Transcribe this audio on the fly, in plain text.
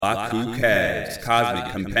Lakou Kev's Cosmic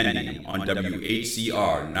Compendium on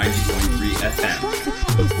WHCR 90.3 FM,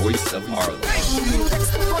 the Voice of Harlem. It takes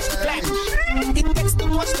to touch the black. It takes to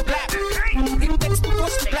touch the black. It takes to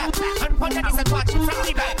touch the black. And one that is a watch from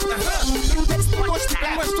the back. It takes to touch the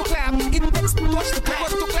black. To clap. It takes to touch the black.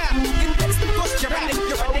 To clap. It takes to touch the black.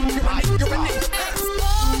 You're running.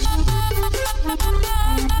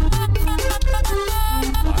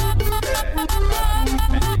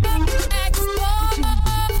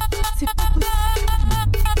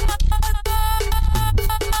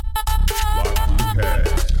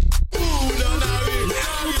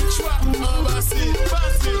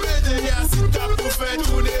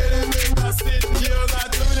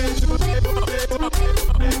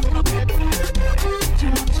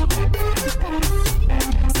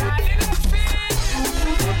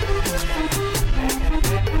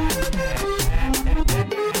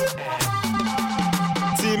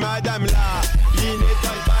 Si madame là, il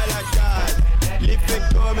n'éteint pas la case. L'effet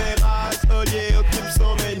commérage, Olier occupe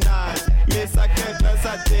son ménage. Mais ça quête à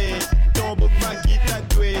sa tête, ton bouc va qui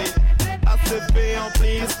tatoué. ACP en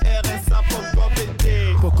prise, RSA pour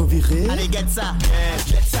compléter. Poco viré. Allez, get ça,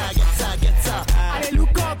 get ça, get ça, get ça. Allez,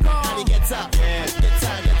 look up, Allez, get ça, get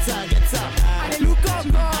ça, get ça, get ça. allez, look up,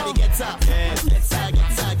 Allez, get ça, get ça, get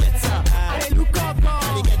ça, get ça. allez, look up,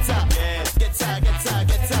 Allez, get ça, get ça, get ça,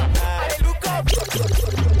 get ça. allez, look up.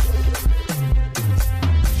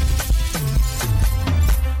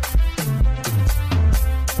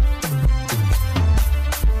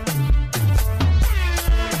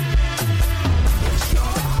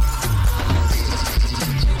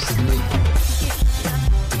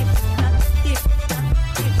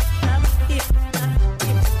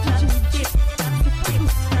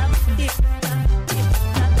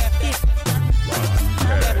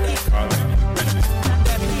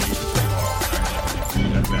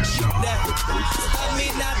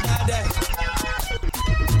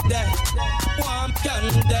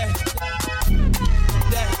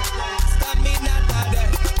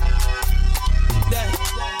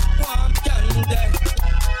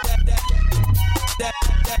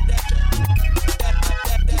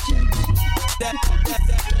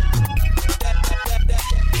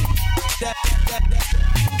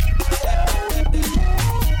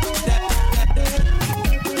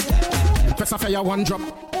 One drop.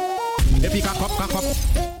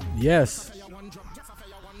 Yes.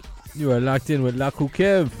 You are locked in with Lakou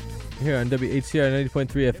Kev here on WHCR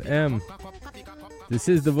 90.3 FM. This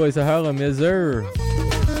is the Voice of Harlem, yes sir.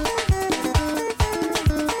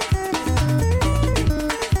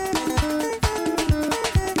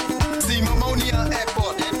 Si maman ni un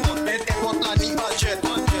airport là ni un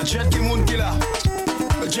jet qui moun qui là.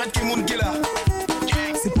 Jet qui moun qui là.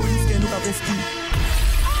 C'est police qui nous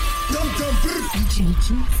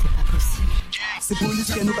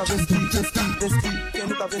a vesti. C'est pas possible.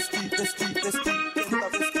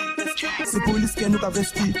 C'est police qui nous a vesti. C'est police qui nous a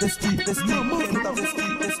vesti.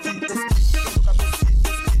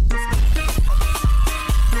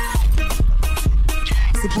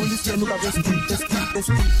 C'est police qui nous a vesti.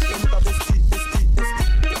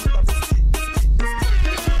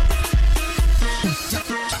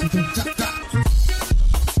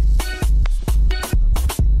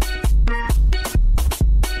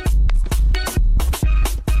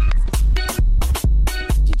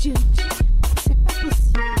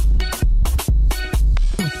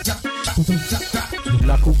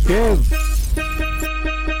 Lakou Kev.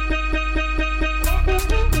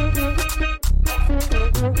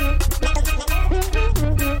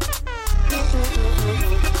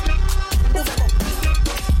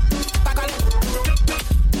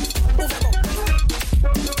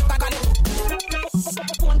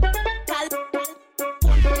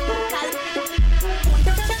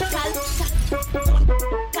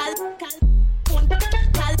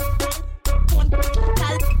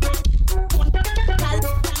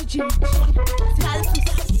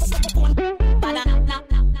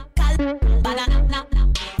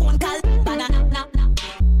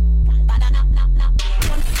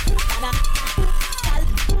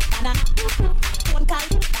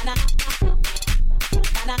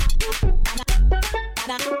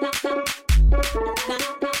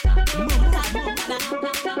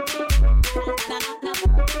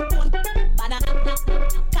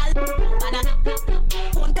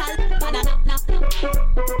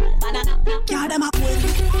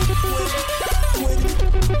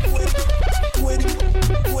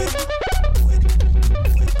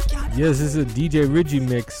 Yes, this is a DJ Ridgy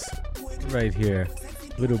mix right here.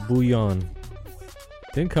 Little Bouillon.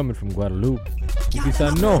 Then coming from Guadeloupe. You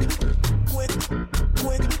said no.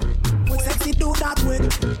 Sexy do that way.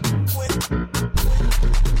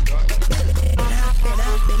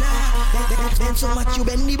 bend so much you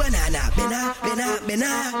bend the banana.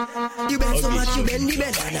 Bena. You bend so much you bend the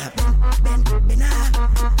banana. Ben.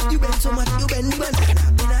 You bend so much you bend the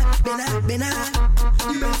banana. Bena.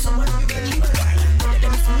 You bend so much you bend the banana.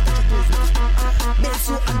 Let me see you touch your toes with it. Bend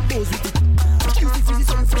so and pose with it. Fizzy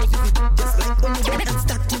some flows with it. Just like when you bend and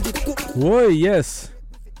start to it. Boy, yes.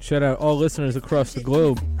 Shout out all listeners across the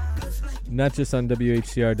globe, not just on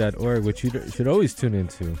WHCR.org, which you should always tune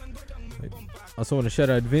into. I also want to shout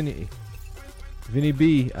out Vinny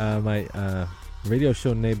B, my radio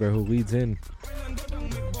show neighbor who leads in.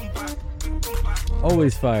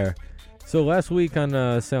 Always fire. So last week on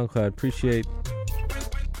SoundCloud, appreciate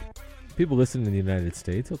people listening in the United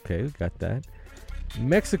States. Okay, we got that.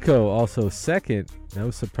 Mexico also second. That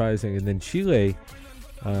was surprising. And then Chile.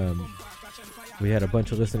 We had a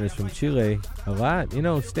bunch of listeners from Chile. A lot,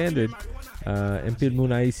 standard. En pile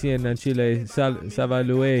moun haïtien en Chile. Ça va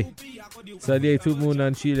louer. Salut tout le monde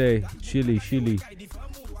en Chile. Chili.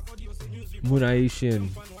 Moun haïtien.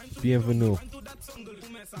 Bienvenue.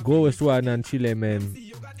 Gros histoire en Chile, man.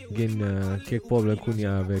 Gen quelques problèmes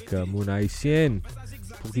kounya avec moun haïtien.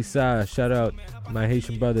 Pour qui ça, shout out my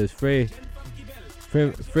Haitian brothers. Frère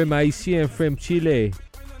haïtien, frère Chile.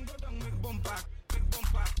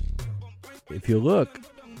 If you look,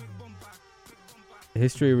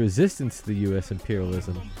 history of resistance to the U.S.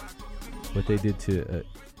 imperialism, what they did to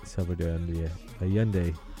Salvador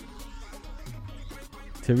Allende.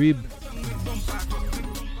 Terrible.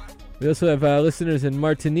 We also have listeners in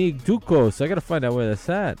Martinique, Ducos. I gotta find out where that's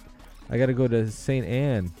at. I gotta go to St.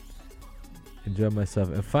 Anne, enjoy myself.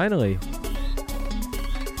 And finally,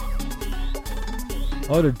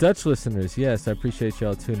 the Dutch listeners. Yes, I appreciate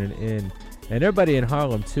y'all tuning in. And everybody in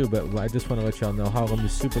Harlem too, but I just want to let y'all know Harlem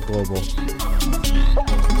is super global.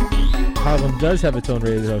 Harlem does have its own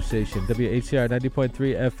radio station, WHCR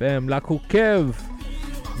 90.3 FM, Lakou Kev,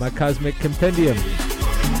 my cosmic compendium.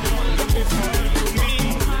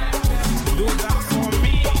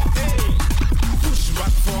 Push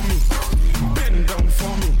back for me, bend down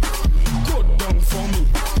for me, go down for me.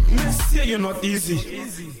 Messiah, you're not easy.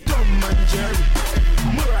 Tom and Jerry,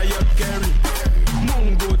 Mariah Carey,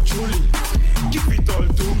 Mongo Julie. Give it all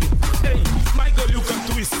to me. Hey, my girl, you can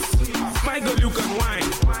twist. My girl, you can whine.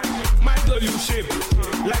 My girl, you shape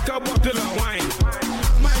like a bottle of wine.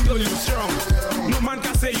 My girl, you strong. No man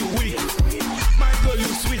can say you weak. My girl,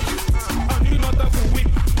 you sweet. And you not a weak.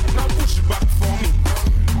 Now push back for me.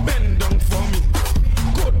 Bend down for me.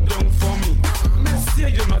 Go down for me.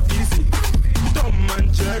 Messiah, you're not easy. Tom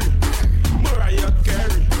and Jerry. Mariah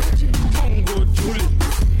Carey. Mongo Julie.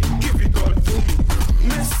 Give it all to me.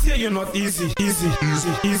 Messiah, you're not easy. Easy.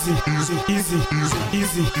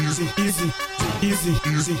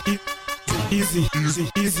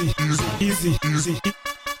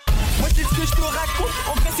 Moi c'est ce que je te raconte.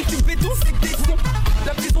 En vrai si tu béton c'est que t'es con.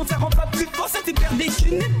 La prison ça rend pas plus fort, ça t'est perdu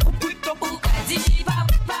du nez. Tout le temps.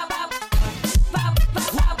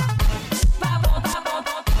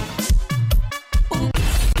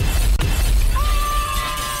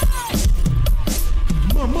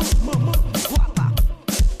 Maman.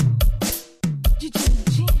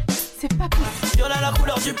 C'est pas possible. Y'en a la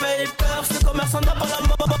couleur du paper, ce commerçant n'a pas la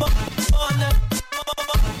monnaie.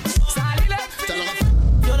 Salut les filles.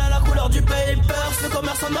 Y'en a la couleur du paper, ce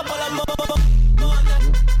commerçant n'a pas la monnaie.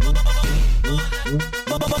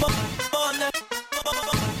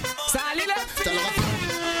 Salut les filles.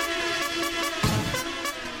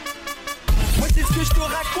 Moi c'est ce que je te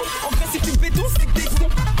raconte. En vrai si tu béton c'est que t'es con.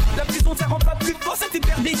 La prison ça rend pas plus fort, ça t'est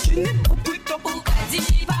perdu du nez. Tout le temps.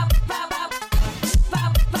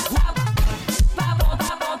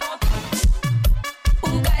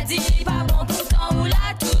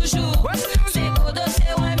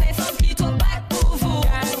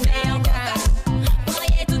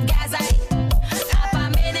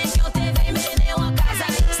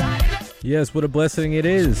 Yes, what a blessing it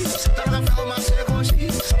is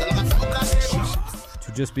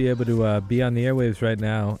to just be able to be on the airwaves right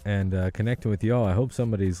now and connecting with y'all. I hope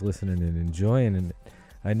somebody's listening and enjoying, and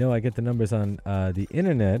I know I get the numbers on the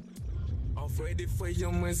internet.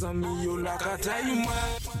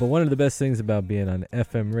 But one of the best things about being on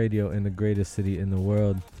FM radio in the greatest city in the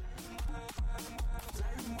world,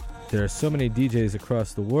 there are so many DJs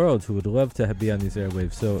across the world who would love to be on these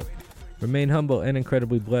airwaves. So remain humble and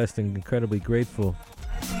incredibly blessed and incredibly grateful.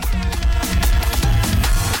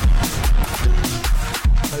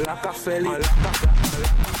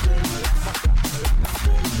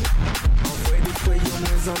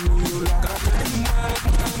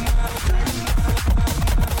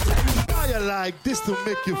 I like this to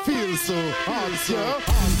make you feel so hard,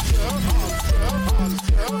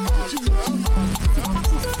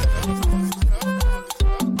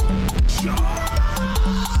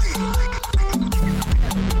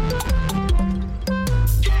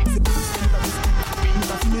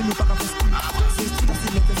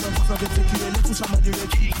 fous à manger.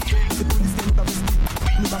 C'est police qui nous a vesti.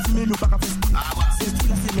 Nous pas fumer, nous pas qu'à festi. C'est tout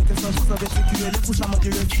là, c'est mettre sans chose avec sécurité. Les fous à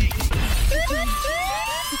manger.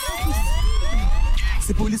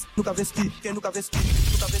 C'est police nous a vesti. Nous a vesti.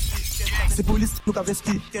 C'est police nous a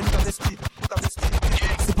vesti. Nous a vesti.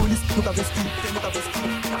 C'est police nous a vesti. Nous a vesti.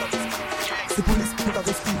 C'est police nous a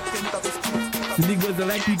vesti. Nous a vesti. The big boys are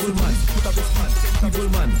like people man. People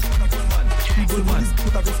man. People man.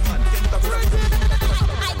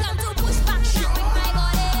 I come to push back with my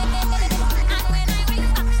body. And when I bring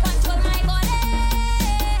back, control my body.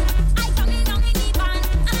 I come in on any man,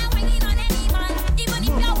 and I wing in on any man. Even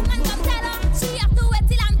if your woman come tell her, she have to wait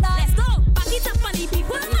till I'm done. Let's go. Back it up on the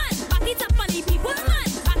people man. Back it up on the people man.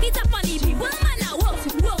 Back it up on the people man. Now whoa.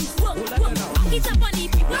 Back it up on the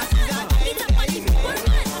people man. Back it up on the people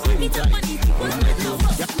man. Back it up on the people man. Now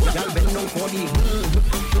whoa. Y'all bend down for the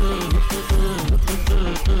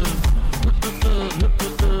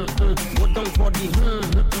go down for the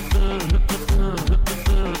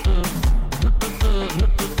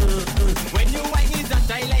When you whine is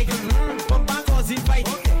that I like Come back cause it fight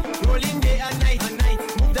Rolling day and night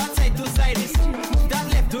Move that side to side Move that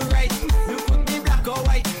left to right You could be black or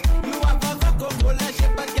white You have a Coca-Cola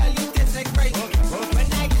shape but girl you taste like Sprite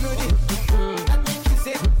When I give you this That make you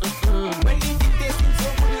say When you keep tasting so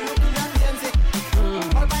good you looking at me and say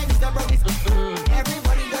All my Mr. Brownies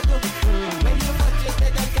Everybody got to When you touch it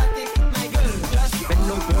then I can't take it my girl Just bend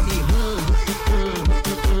down for the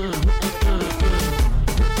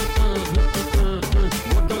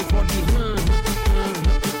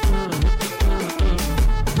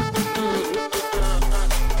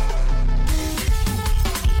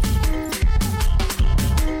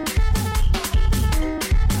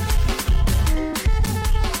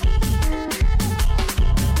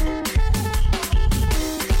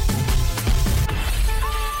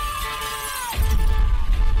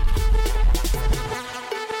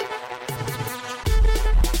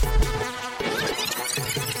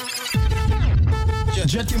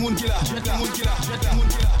Jet qui moun qui là, Jet qui moun qui là,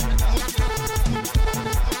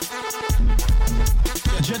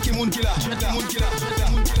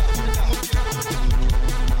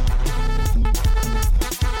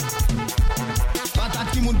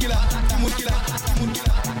 Patate qui moun qui là,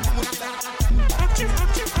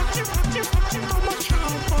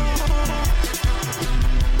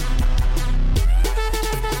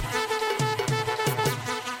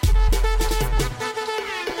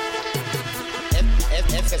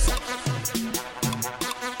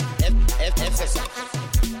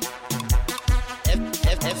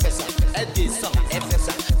 Elle descend, elle fait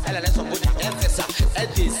ça, elle a l'air son body, elle fait ça, elle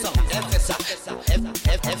descend, elle fait ça, elle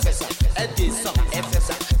fait ça, elle descend, elle fait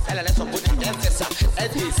ça, elle a l'air son body, elle fait ça,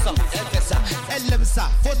 elle descend, elle fait ça, elle aime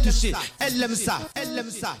ça, faut toucher, elle aime ça, elle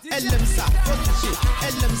aime ça, elle aime ça, faut toucher,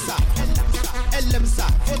 elle aime ça, elle aime ça,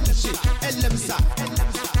 faut toucher, elle aime ça,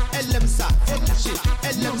 elle aime ça, faut toucher,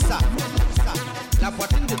 elle aime ça. La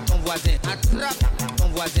poitrine de ton voisin, attrape ton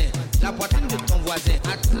voisin. La poitrine de ton voisin,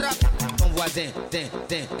 attrape ton voisin.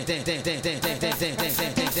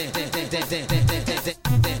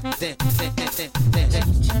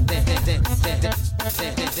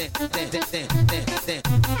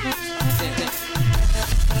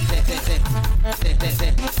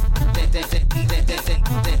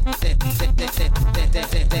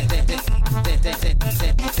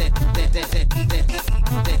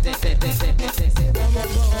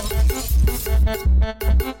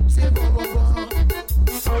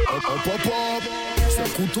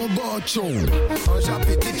 C'est couteau botchon. J'ai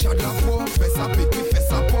pété, j'ai de la forme. Fais ça péter, fais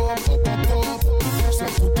ça pop.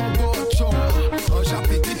 C'est couteau botchon. J'ai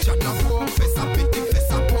pété, j'ai de la forme. Fais ça péter, fais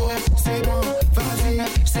ça pop. C'est bon, vas-y,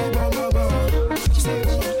 c'est bon, maman. C'est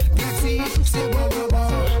bon, merci, c'est bon, maman.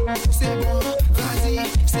 C'est bon, vas-y,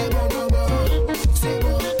 c'est bon, maman. C'est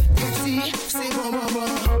bon, merci, c'est bon, maman.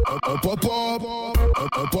 Pop.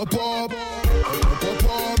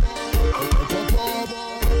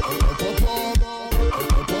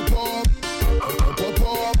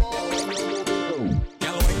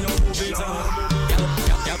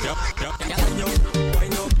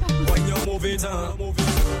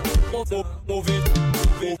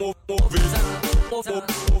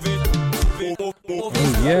 Oh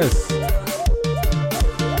yes.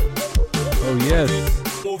 Oh yes.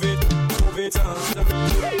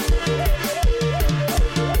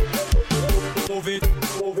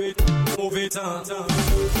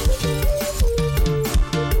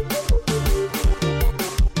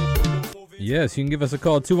 Yes, you can give us a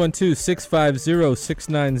call,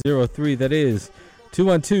 212-650-6903. That is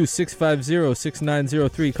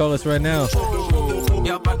 212-650-6903. Call us right now.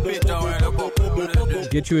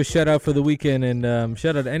 get you a shout out for the weekend, and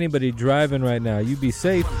shout out to anybody driving right now. You be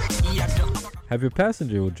safe. Have your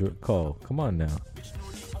passenger call. Come on now.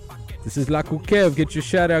 This is Lakou Kev. Get your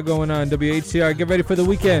shout out going on. WHCR. Get ready for the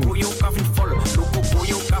weekend.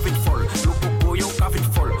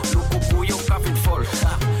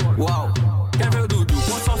 Wow. Quel doudou,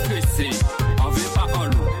 on s'en stressé. On veut pas en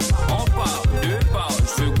loup. On part, deux parts.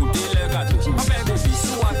 Je veux goûter les gâteaux. On fait des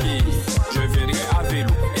bisous à pied. Je viendrai à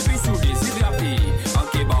vélo. Et puis sous des hydratés. En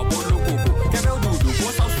kebab, bon le coco. Quel doudou,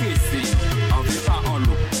 on s'en stressé. On veut pas en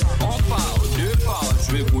loup. On part, deux parts.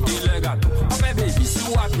 Je veux goûter les gâteaux. On fait des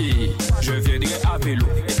bisous à pied. Je viendrai à vélo.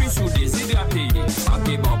 Et puis sous des hydratés. En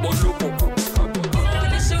kebab, bon le coco.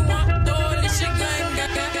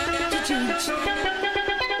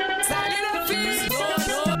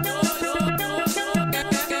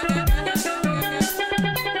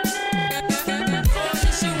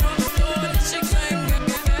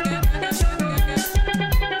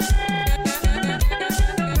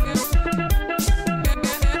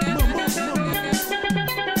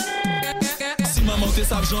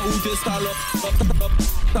 Jean ou t'es salope,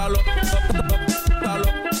 salope, salope.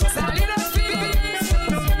 Salut la fille.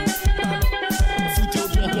 Foutez au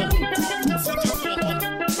bon.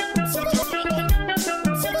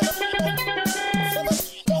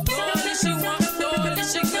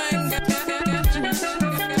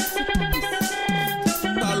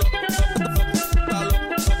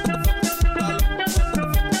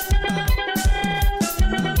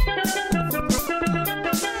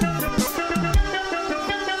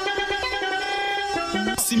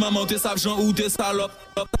 Maman t'es sale Jean ou t'es salope.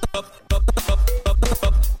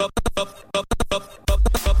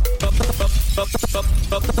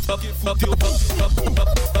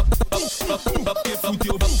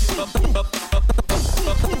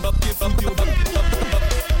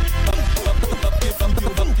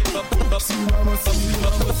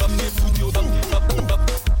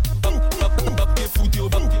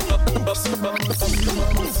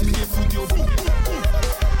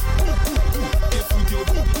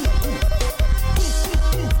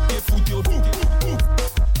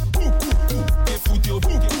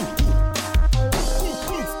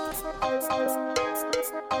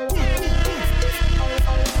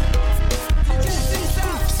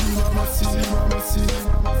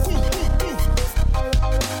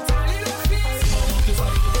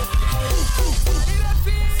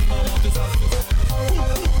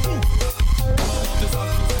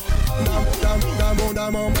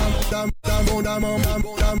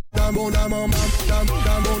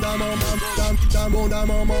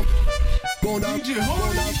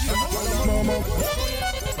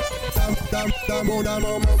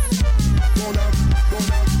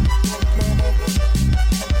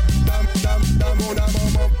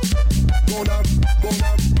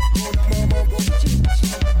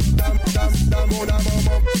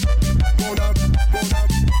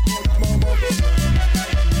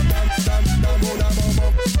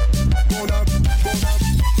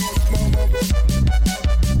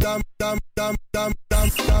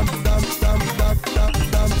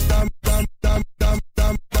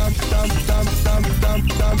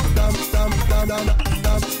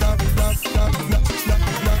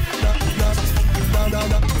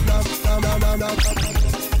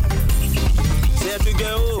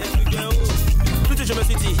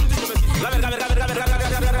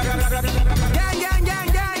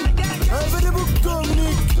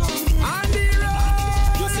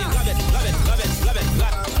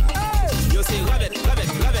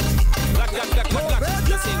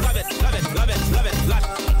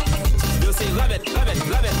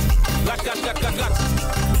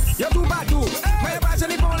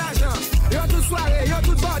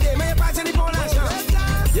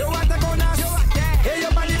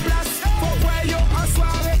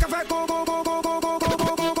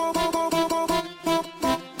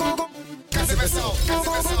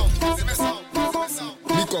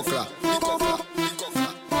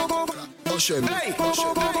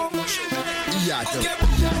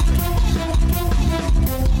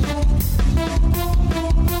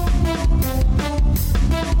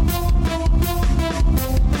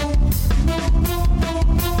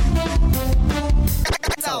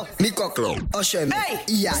 Ocean,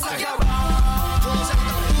 yeah.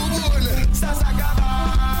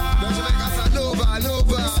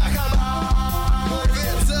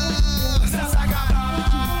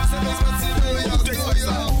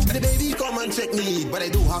 The baby come and check me, but I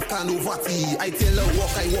don't have time over tea. I tell her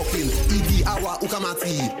walk, I walk in. ED hour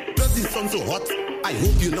ukamati. Plus this sun so hot. I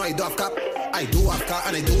hope you know I do have cap. I do have car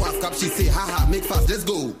and I do have cap. She say, haha, make fast, let's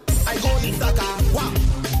go. I go in Saka. Wow.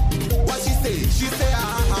 What she say? She say,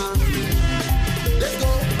 haha. Let's go.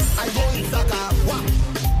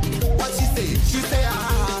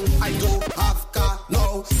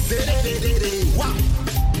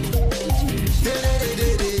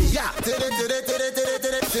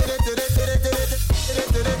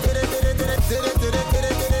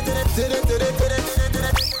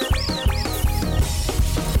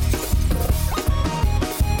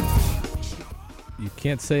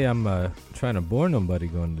 can't say I'm trying to bore nobody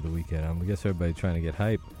going into the weekend. I guess everybody trying to get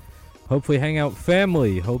hype. Hopefully hang out with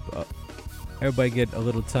family. Hope everybody get a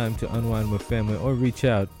little time to unwind with family or reach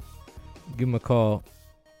out. Give them a call.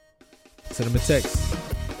 Send them a text.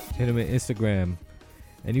 Hit them on Instagram.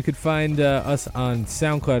 And you can find us on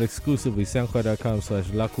SoundCloud exclusively.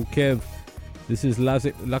 SoundCloud.com/Lakou Kev. This is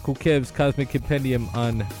Lakou Kev's Cosmic Compendium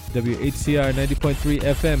on WHCR 90.3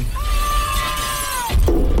 FM.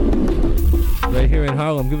 Right here in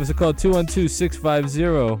Harlem. Give us a call,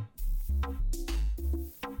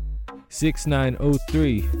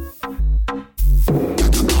 212-650-6903.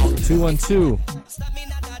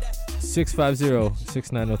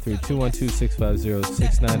 212-650-6903.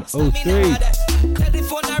 212-650-6903.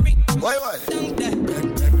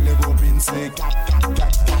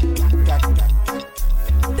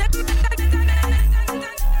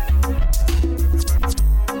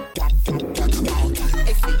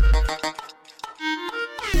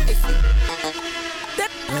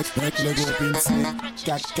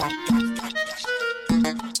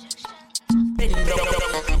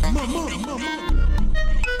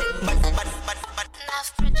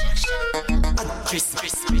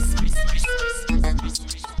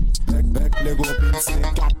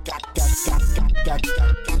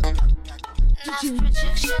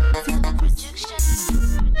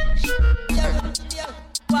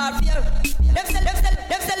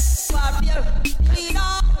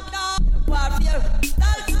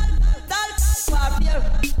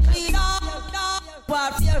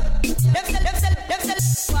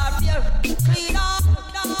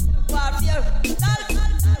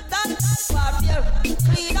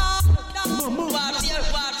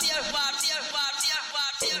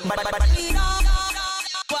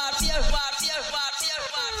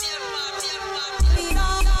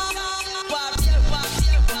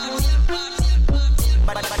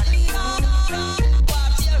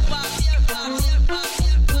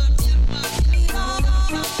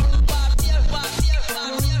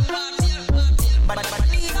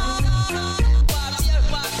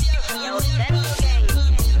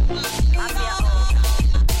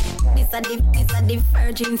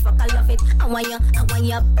 Fuck, I love it. I want you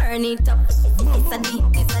burn it up.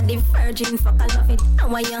 It's a the virgin. Fuck, I love it. I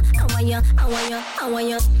want you. Don't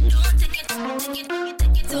take it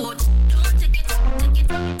out.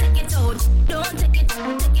 Don't take it out. Don't take it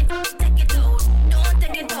out. Don't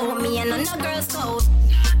take it out. Me and no girls code.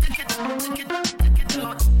 Take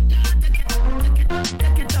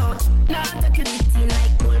it out. Take it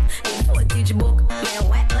like bull. In voltage book. Me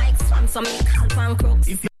wet like swamp, so me calf and crooks.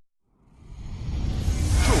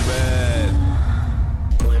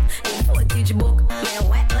 Book, me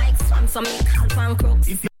wet like swamp, so me calf and crooks.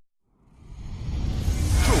 Too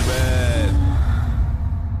bad.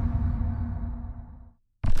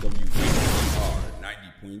 WVUM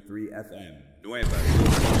 90.3 FM, Nueva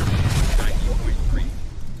 90.3,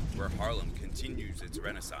 where Harlem continues its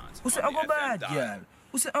renaissance. Who say I go bad, girl?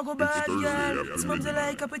 Who say I go bad, girl? It's mom's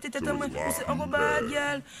like a petite tete. Who say I go bad,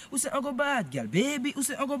 girl? Who say I go bad, girl? Baby, who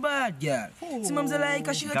say I go bad, girl? It's mom's like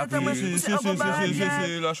a sugar tete. Who say I go bad,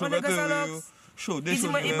 girl? On the gas Is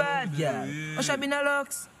it my ibad, girl? On Shabina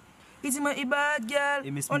Lux? Is it my ibad, girl?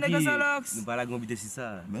 On the gas Lux? Nous parlons de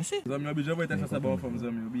ça. Merci. Zami obligé pour être ça bon femme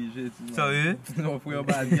zami obligé. Sérieux? Non, faut un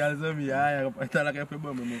bad girl zami. Ah, t'as la fait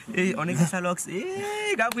bon même. Eh, on est gas Lux.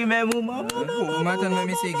 Eh, capri même moment. Maintenant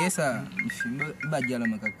même c'est gay ça. Bad girl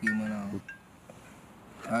m'a capri maintenant.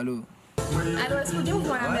 Allô? Alors, est-ce que vous pouvez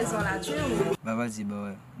voir la maison là, tu vois? Bah vas-y, bah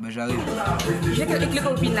ouais. Bah j'arrive. J'ai que les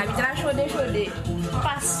copines là, vite là, chaudé.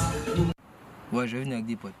 Passe. Ouais, je vais venir avec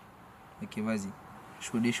des potes. Ok, vas-y.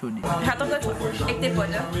 Chaudé. J'attends que toi, avec tes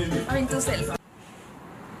potes, hein. Avec tout seul.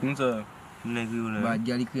 Comment ça? Bah,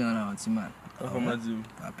 gal écrit en là, tu m'as. Comment dire?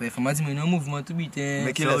 Après, faut m'adire, mais il y a un mouvement tout vite.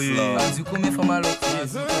 Mais qui laisse là? Vas-y, combien faut mal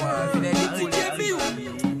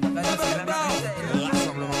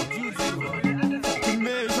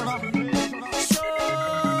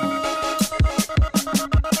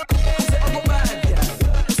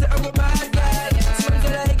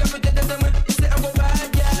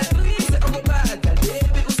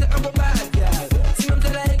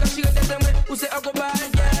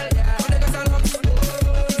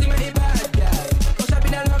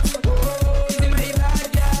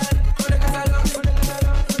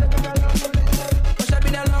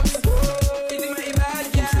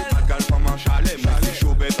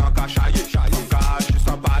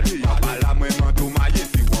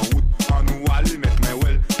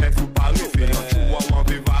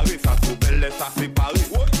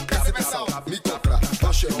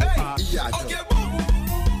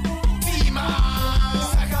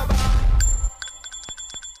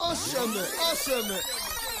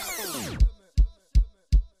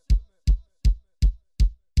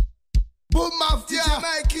Boom Mafia, DJ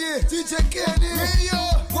Mikey, DJ Kenny, Rio,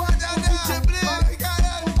 Guadana, DJ Blink,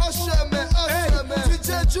 DJ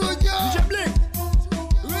Junior, DJ Blink,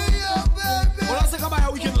 Rio baby. On a se kabaya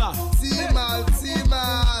weekend là. Timal,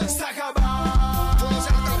 Sakaba,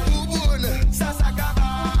 Jaka Bubun, Sakaba,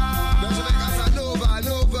 Benjamin Casanova,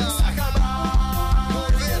 Sakaba,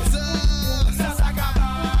 Movita, Sakaba,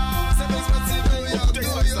 c'est l'expertise de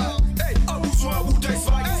Rio. Hey, aboussou un bouteille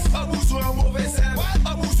swag, aboussou un mauvais sel,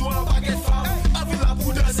 aboussou un baguette femme, avec la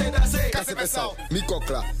poudre c'est dansé. Casse pesant, mi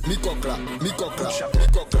cocla, coca,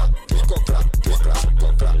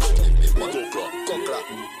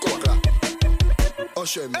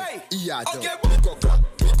 Oshemi, Iado, mi coca.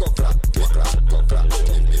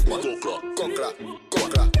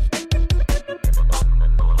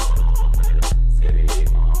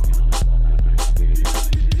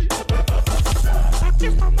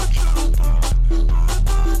 Active dans ma chata.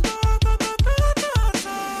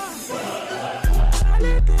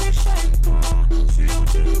 Allez, déchaîne-toi sur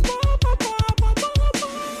du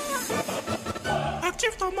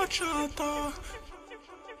active dans ma chata.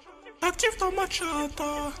 Active dans ma chata.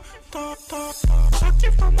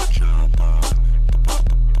 Active dans ma chata.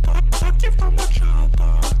 Active dans ma chata.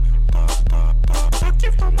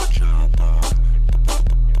 Active dans ma chata.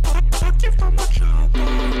 Active dans ma chata.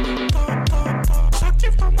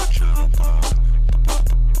 Active dans ma chata.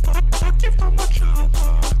 Active dans ma chata.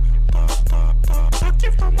 Active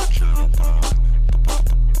dans ma chata.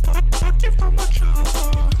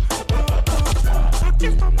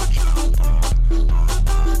 Active dans ma chata. Active dans ma chata.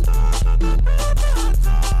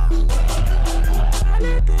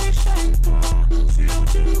 Allez, déchaîne-toi sur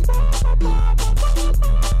du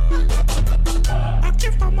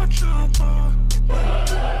active dans ma chata.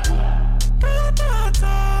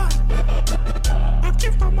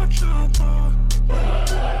 Active dans ma chata.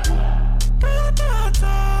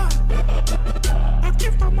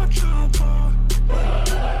 Active dans ma chata.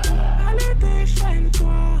 Allez,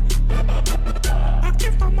 déchaîne-toi.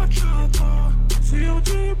 Active dans ma chata. Sur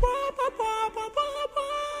du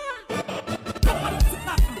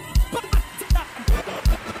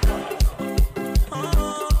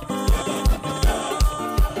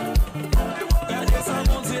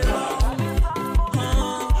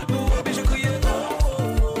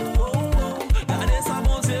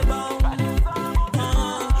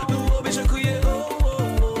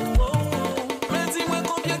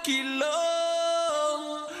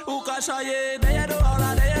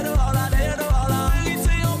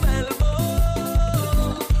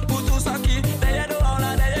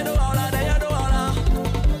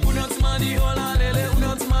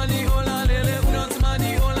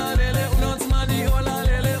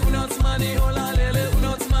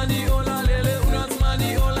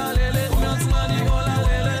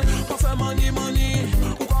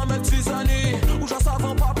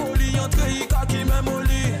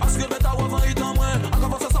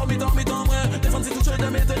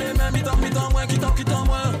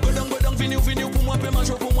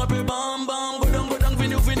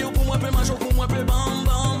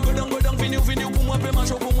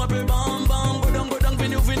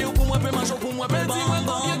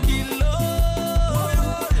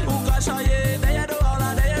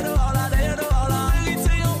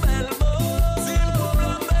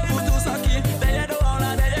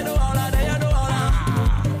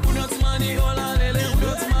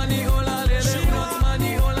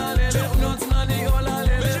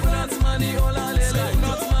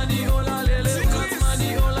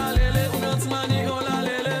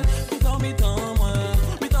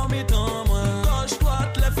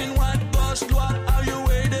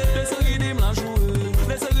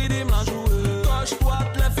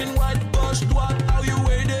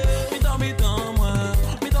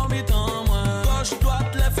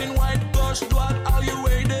Gauche, droite, how you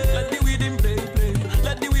waiting? Let the rhythm play.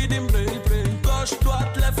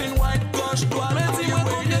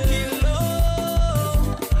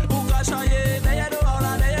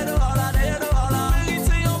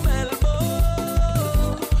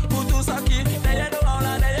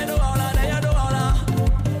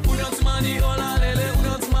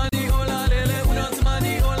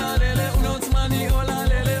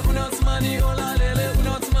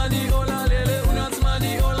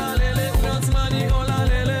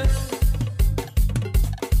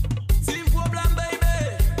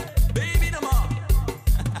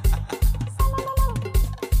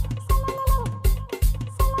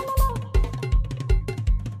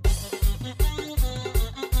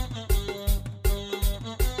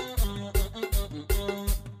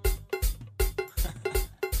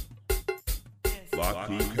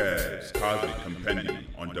 Lakou Kev's Cosmic Compendium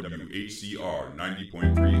on WHCR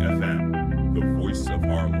 90.3 FM, the Voice of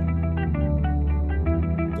Harlem.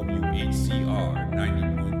 WHCR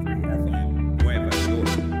 90.3 FM, Nueva York.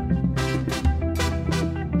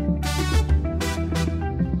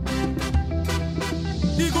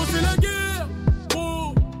 Igo c'est la guerre,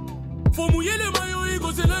 oh. Faut mouiller les maillots,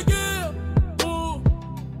 Igo c'est la guerre, oh.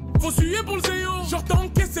 Faut suer pour le zéo. Genre t'as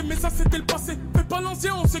encaissé mais ça c'était le passé. Fais pas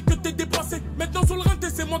l'ancien, on sait que t'es dépassé. Maintenant sur le rinté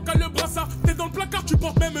c'est moi qui a le brassard. T'es dans le placard, tu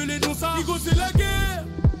portes même les dossards. Igo c'est la guerre,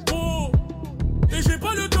 oh. Et j'ai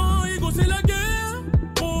pas le temps, Igo c'est la guerre,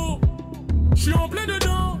 oh. J'suis en plein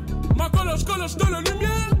dedans. Ma coloche de la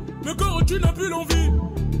lumière. Me corps tu n'as plus l'envie.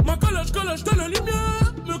 Ma coloche de la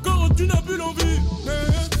lumière. Me corps tu n'as plus l'envie.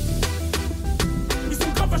 Ils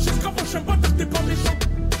sont gravachés, j'aime pas t'es pas méchant.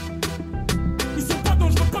 Ils sont pas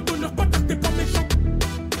dangereux, pas d'honneur, pas t'es pas méchant.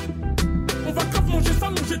 On va grave manger ça,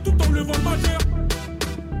 manger tout en levant le majeur.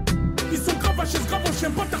 Ils sont gravachés,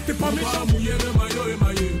 j'aime pas t'es pas méchant. On va mouiller le maillot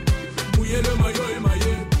émaillé. Mouiller le maillot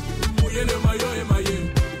émaillé. Mouiller le maillot émaillé.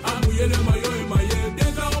 Ah, mouiller le maillot émaillé.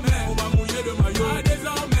 Désormais, on va mouiller le maillot. Ah,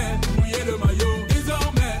 désormais, mouiller le maillot.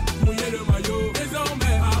 Désormais, mouiller le maillot.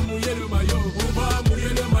 Désormais, ah, mouiller le maillot. On va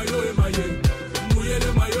mouiller le maillot émaillé. Mouiller le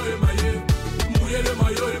maillot émaillé. Mouiller le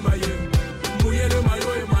maillot émaillé. Mouiller le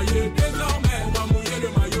maillot émaillé. Désormais, on va mouiller le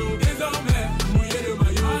maillot. Désormais, mouiller le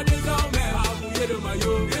maillot. Ah, désormais, ah, mouiller le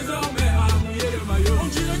maillot. Désormais, ah, mouiller le maillot. On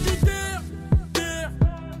dirait du terre, terre.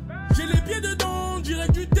 J'ai les pieds dedans, on dirait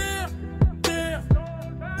du terre, terre.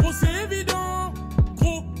 Gros, c'est évident,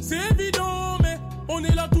 mais on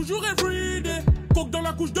est là toujours everyday. Coque dans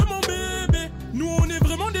la couche de mon bébé. Nous, on est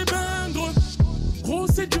vraiment des bindres. Gros,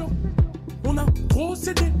 c'est dur, on a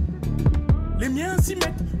procédé. Les miens s'y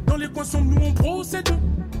mettent, dans les coins sombres, nous on procède.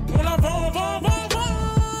 On la vend,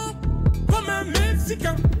 comme un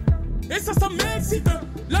Mexicain. Et ça m'excite,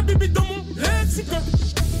 la bibi dans mon lexique.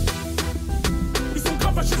 Ils sont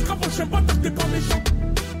gravachés, j'aime pas t'es pas méchant.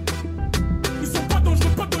 Ils sont pas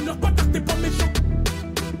dangereux, pas d'honneur, pas t'es pas méchant.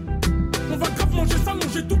 On va grave manger ça,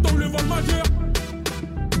 manger tout en levant le majeur.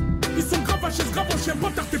 Ils sont gravachés, j'aime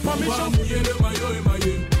pas t'es pas méchant. On va mouiller le maillot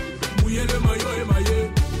émaillé. Mouiller le maillot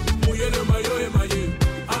émaillé. Mouiller le maillot émaillé.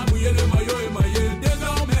 Ah, mouiller le maillot émaillé.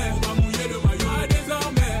 Désormais, on va mouiller le maillot. Ah,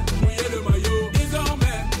 désormais, mouiller le maillot.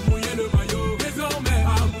 Désormais, mouiller le maillot. Désormais,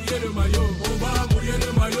 ah, mouiller le maillot. On va mouiller le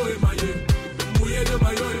maillot émaillé. Mouiller le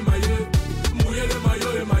maillot émaillé. Mouiller le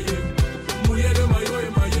maillot émaillé. Mouiller le maillot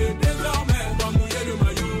émaillé. Désormais, on va mouiller le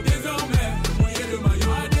maillot. Désormais, mouiller le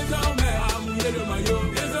maillot. Ah, désormais, ah, mouiller le maillot.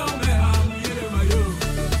 Désormais, ah, mouiller le maillot.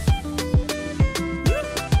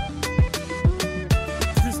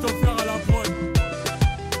 Christopher à la prod.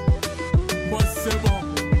 Moi c'est bon.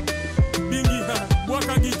 Bingy, bois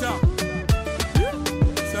qu'à guitare.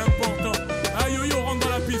 C'est important. Ah yo-yo, rentre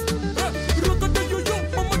dans la piste. Rotote yo-yo,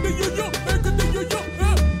 maman de yo-yo. Écoute yo-yo.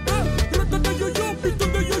 Rotote yo-yo, putain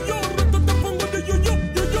de yo-yo. Rotote pongo de yo-yo.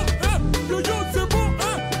 Yo-yo, yo-yo, c'est bon.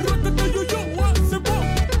 Rotote yo-yo, ouais, c'est bon.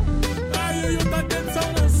 Ah yo-yo, ta tête ça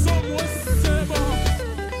ensemble, ouais, c'est bon.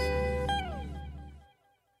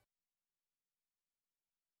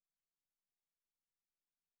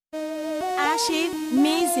 Archive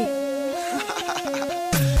Music.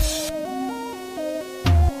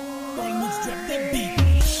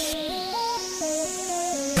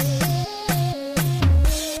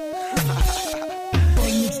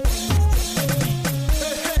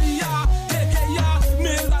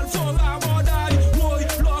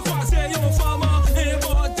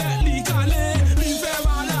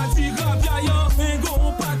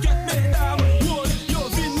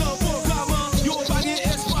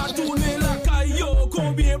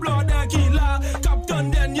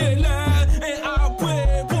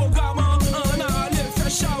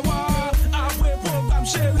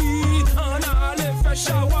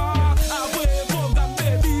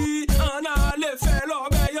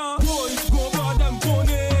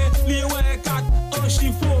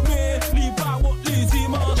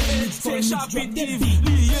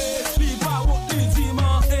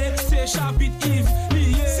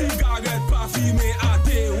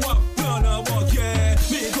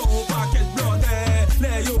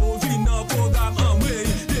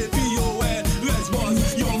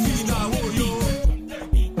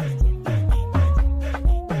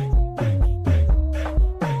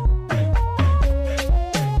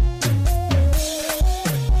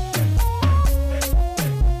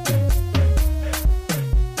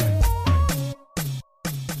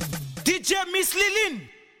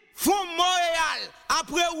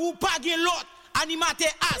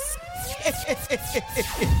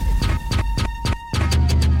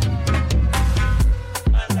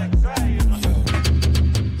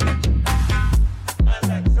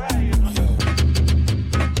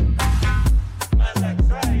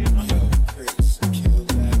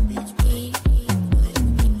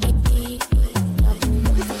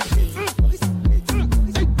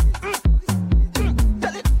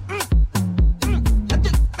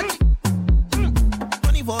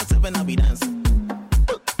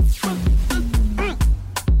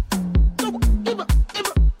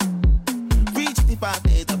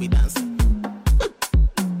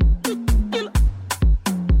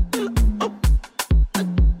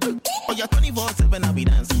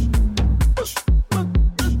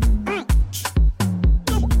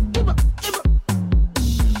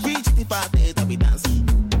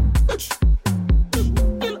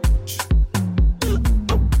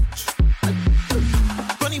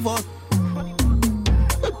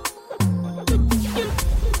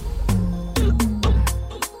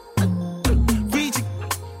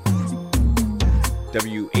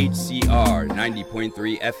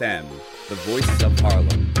 90.3 FM, the Voice of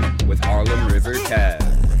Harlem, with Harlem River Kev.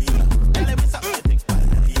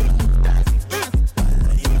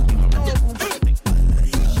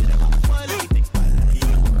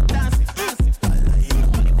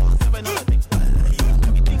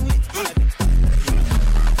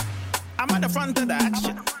 I'm at the front of the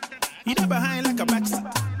action. You there behind like a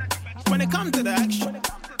backseat. When it comes to the action,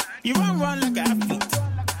 you run like an athlete.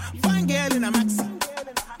 Fine girl in a maxi.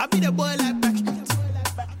 I be the boy like Backstreet.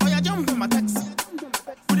 Oh, you jump in my taxi.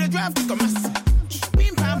 We the drive to Kòmanse.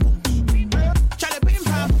 Beam pam boom. Charlie beam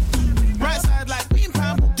pam boom. Right side like beam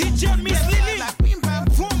pam boom. DJ Miss Lily like beam pam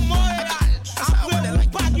boom. From Moira. That's how they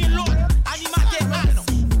like bad you load. Animal get mad.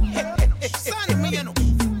 Son me you know.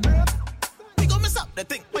 We go mess up the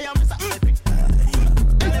thing. Oh, you mess up the thing.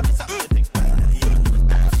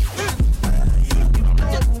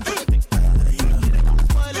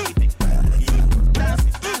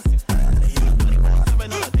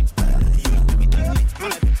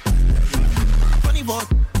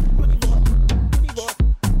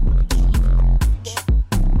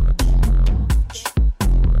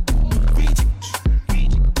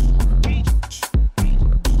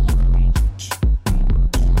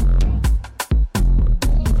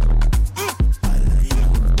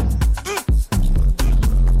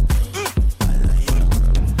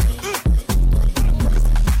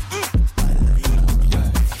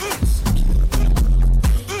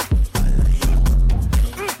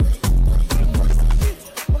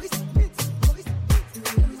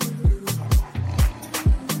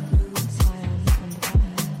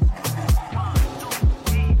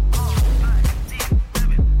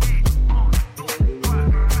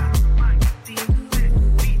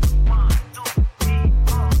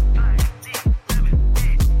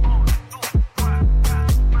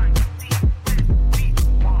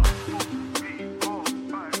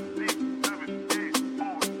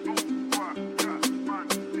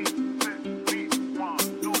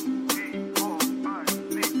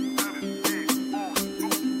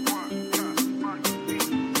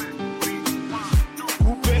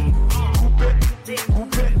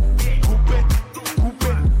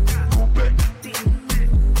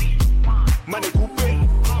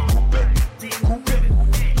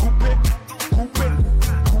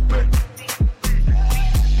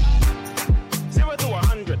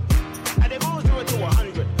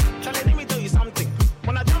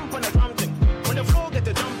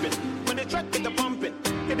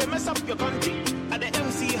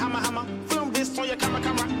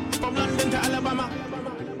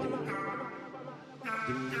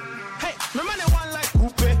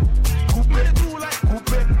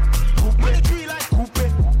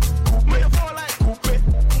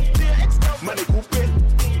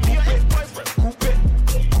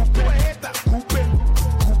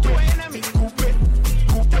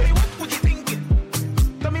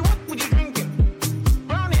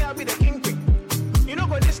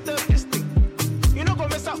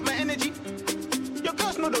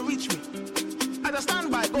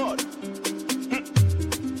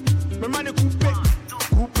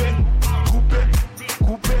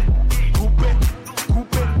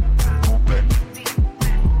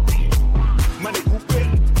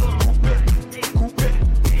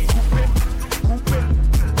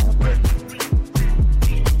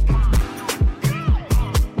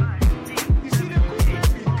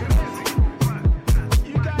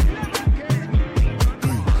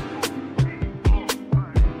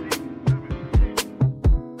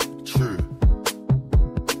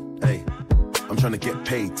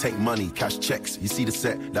 Take money, cash checks. You see the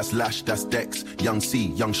set, that's Lash, that's Dex. Young C,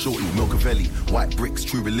 Young Shorty, Milcavelli. White bricks,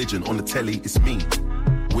 True Religion. On the telly, it's me.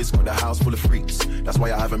 Wiz got the house full of freaks. That's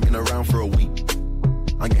why I haven't been around for a week.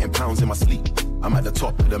 I'm getting pounds in my sleep. I'm at the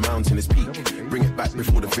top of the mountain, it's peak. Bring it back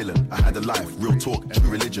before the villain. I had a life, real talk, true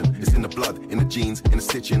religion. It's in the blood, in the jeans, in the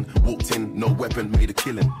stitching. Walked in, no weapon, made a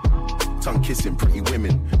killing. Tongue kissing, pretty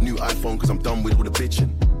women. New iPhone, cause I'm done with all the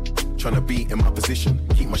bitching. Trying to be in my position.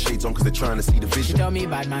 Keep my shades on cause they're trying to see the vision. She tell me,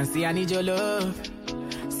 bad man, see I need your love.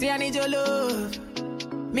 See I need your love.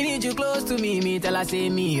 Me need you close to me. Me tell her say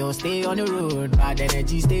me, oh stay on the road. Bad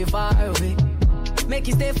energy, stay far away. Make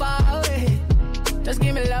you stay far away. Just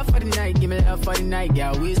give me love for the night. Give me love for the night.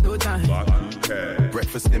 Yeah, waste no time.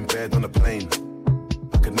 Breakfast in bed on a plane.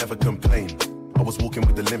 I could never complain. I was walking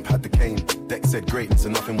with the limp, had the cane. Deck said greatness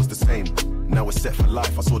and nothing was the same. Now we're set for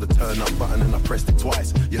life. I saw the turn up button and I pressed it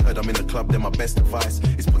twice. You heard I'm in the club, then my best advice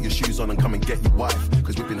is put your shoes on and come and get your wife.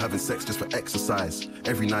 Cause we've been having sex just for exercise.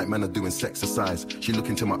 Every night man are doing sexercise. She look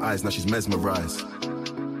into my eyes, now she's mesmerized.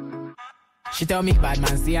 She tell me, bad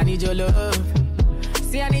man, see I need your love.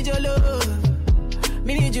 See I need your love.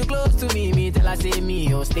 Me need you close to me, me tell her say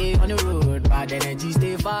me, oh stay on the road, bad energy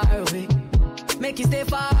stay far away. Make you stay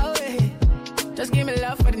far away. Just give me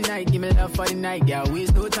love for the night, give me love for the night, girl,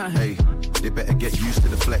 waste no time. Hey, they better get used to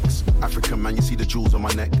the flex. African man, you see the jewels on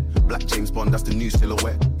my neck. Black James Bond, that's the new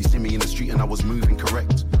silhouette. You see me in the street and I was moving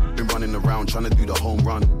correct. Been running around trying to do the home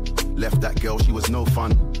run. Left that girl, she was no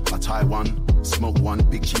fun. I tie one, smoke one,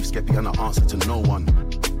 big chief skeppy and I answer to no one.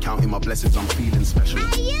 Counting my blessings, I'm feeling special.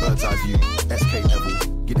 Bird's eye view, SK level.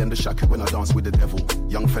 Give them the shaka when I dance with the devil.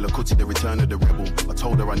 Young fella Kuti, the return of the rebel. I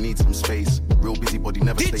told her I need some space. Real busybody,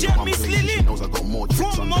 never stay in one place. She knows I got more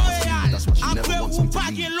tricks on dance. That's why she never wants me to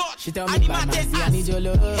leave. She tell me, bad man, see I need your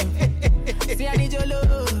love. See I need your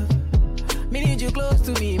love. Me need you close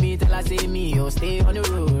to me, me tell her say me, oh stay on the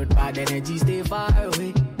road. Bad energy stay far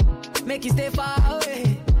away. Make you stay far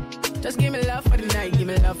away. Just give me love for the night, give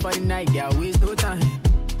me love for the night, girl, waste no time.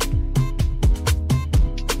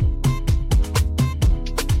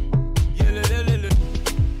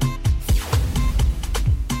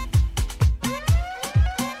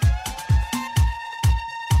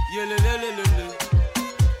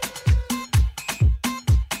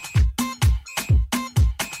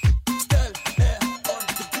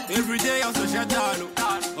 Every day on se jette à l'eau.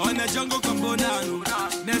 On est Django comme Bonano.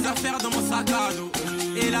 Mes affaires dans mon sac à dos.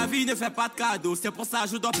 Et la vie ne fait pas de cadeaux. C'est pour ça que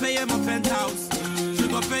je dois payer mon penthouse. Je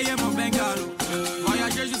dois payer mon bungalow.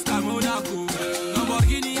 Voyager jusqu'à Monaco.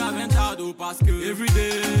 Lamborghini Aventador. Parce que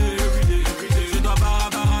everyday, je dois barra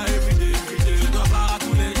everyday. Je dois barra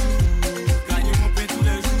tous les jours. Gagner mon pain tous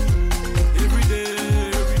les jours. Everyday,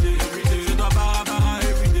 je dois barra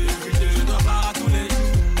everyday. Je dois barra tous les jours.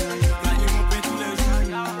 Gagner mon pain tous les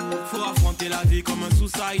jours. Faut affronter la vie comme un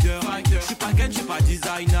suicider. Je suis pas ken, je suis pas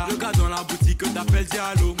designer. Le gars dans la boutique que t'appelles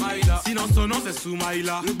Diallo Maïla. Sinon son nom c'est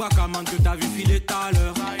Soumaïla. Le bac à manque que t'as vu filer tout à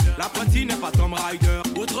l'heure. La pointine n'est pas Tom Rider.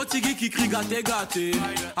 Autre tigui qui crie gâté gâté.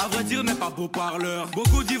 À vrai dire n'est pas beau parleur.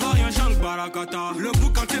 Beaucoup d'Ivoiriens chantent Barakata. Le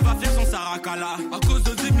bouc entier va faire son Sarakala. À cause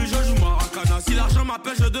de Zibli je joue Maracana. Si l'argent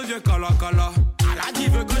m'appelle je deviens Kala Kala. Aladi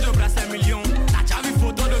veut que je place 1 million. T'as déjà vu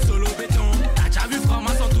photo de solo béton. T'as déjà vu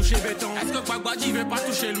Frama sans toucher béton. Est-ce que Kwagbadi veut pas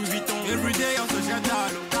toucher Louis Vuitton? Everyday on se jette à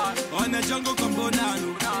l'eau. On est Django comme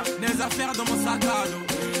Bonano. Mes affaires dans mon sac à dos.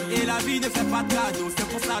 Et la vie ne fait pas de cadeaux. C'est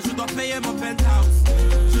pour ça que je dois payer mon penthouse.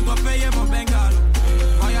 Je dois payer mon bungalow.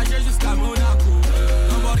 Voyager jusqu'à Monaco.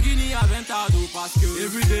 Lamborghini Aventador. Parce que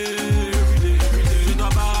everyday, je dois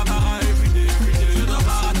barra everyday. Je dois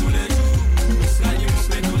barra tous les jours. Gagner mon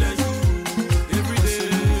pain tous les jours. Everyday,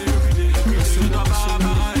 je dois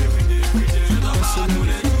barra everyday. Je dois barra tous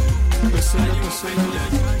les jours. Gagner mon pain tous les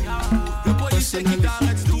jours. Le policier qui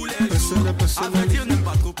t'arrête tous les jours. À vrai dire n'aime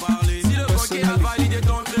pas trop parler. Si le banquier a validé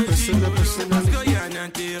ton crédit, c'est parce qu'il y a un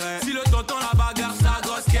intérêt. Si le tonton la bagarre sa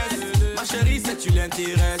grosse caisse, ma chérie c'est tu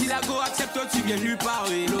l'intéresses. Si la go accepte tu viens lui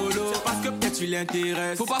parler lolo, c'est parce que peut-être tu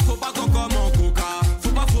l'intéresses. Faut pas qu'on comme en coca.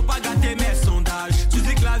 Faut pas gâter mes sondages. Tu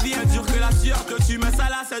dis que la vie est dure, que la sueur que tu mets ça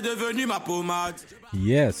là c'est devenu ma pommade.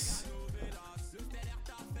 Yes.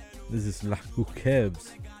 This is Lakou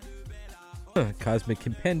Kev's Cosmic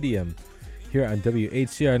Compendium here on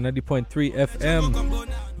WHCR 90.3 FM,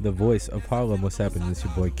 the voice of Harlem. What's happening? It's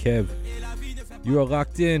your boy Kev. You are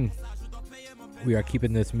locked in. We are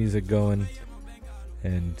keeping this music going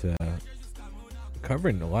and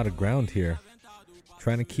covering a lot of ground here.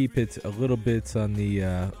 Trying to keep it a little bit on the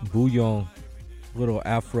bouillon, little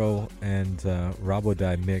Afro and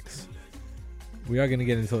Rabodai mix. We are going to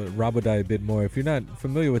get into Rabodai a bit more. If you're not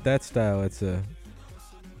familiar with that style, it's a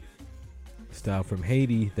style from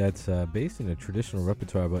Haiti that's based in a traditional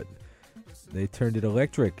repertoire, but they turned it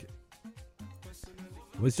electric.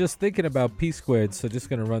 Was just thinking about P Squared, so just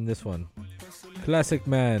gonna run this one. Classic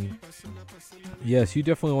man. Yes, you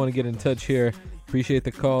definitely want to get in touch here. Appreciate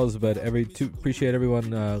the calls, but appreciate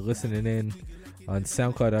everyone listening in on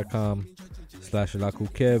SoundCloud.com/Lakou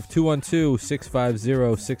Kev.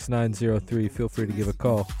 212-650-6903. Feel free to give a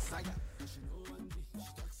call.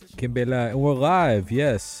 Kimbela, and we're live.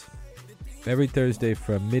 Yes. Every Thursday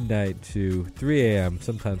from midnight to 3 a.m.,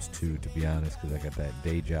 sometimes 2, to be honest, because I got that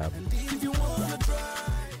day job.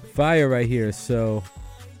 Fire right here. So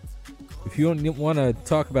if you want to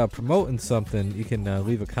talk about promoting something, you can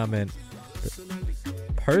leave a comment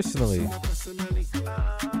personally.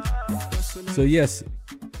 So yes,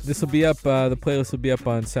 this will be up, the playlist will be up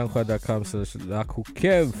on SoundCloud.com/Lakou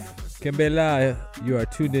Kev. Kembela, you are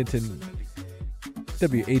tuned into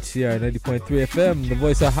WHCR 90.3 FM, the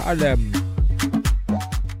voice of Harlem.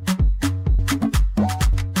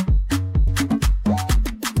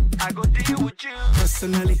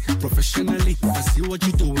 Personally, professionally, I see what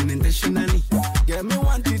you're doing intentionally. Yeah, me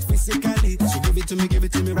want it physically, so give it to me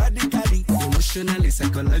radically. Emotionally,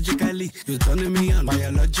 psychologically. You're turning me on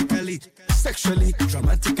biologically, sexually,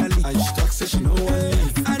 dramatically. And she talks, say she know one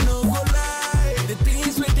leave. I know go lie, the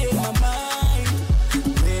things within my mind.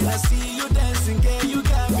 When I see you dancing, girl, you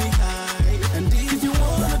got me high. And if you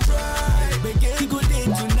wanna try, make a good day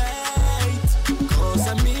tonight. Cause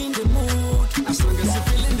I'm in the mood, as long as you're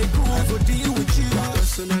feeling the groove, I go deal with you.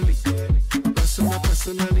 Personally,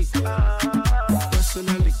 personally,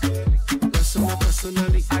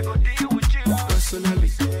 I go deal with you.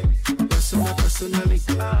 Personally,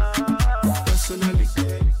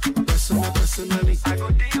 I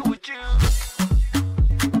go deal with you.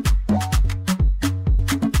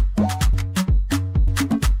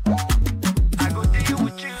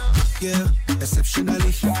 Yeah,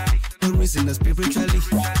 exceptionally, no reason spiritually.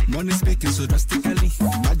 Money speaking so drastically,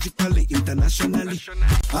 magically, internationally.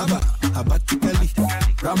 Abatically,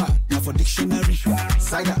 grammar, now for dictionary.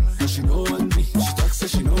 Saga, but she know one me. She talks, so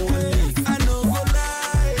she know one me. I know go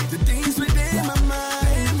lie, the things within my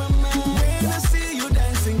mind. When I see you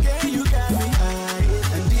dancing, girl, you got me high.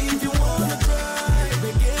 And if you wanna try,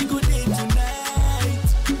 make a good day tonight.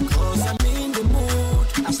 Cause I'm in the mood,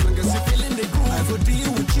 as long as you're feeling the groove, I go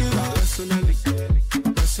deal with you. Personally,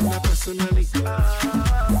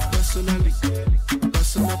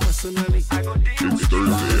 I go deal with you. It's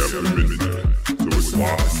Thursday after midnight, so it's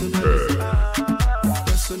Lakou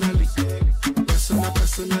Kev.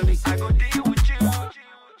 Personally, I go deal with you.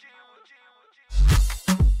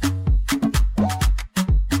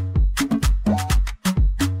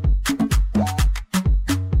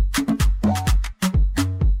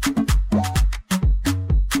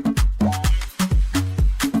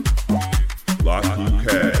 Lakou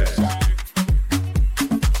Kev.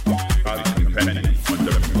 Compendium on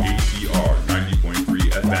WHCR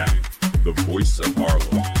 90.3 FM, the Voice of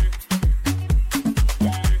Harlem.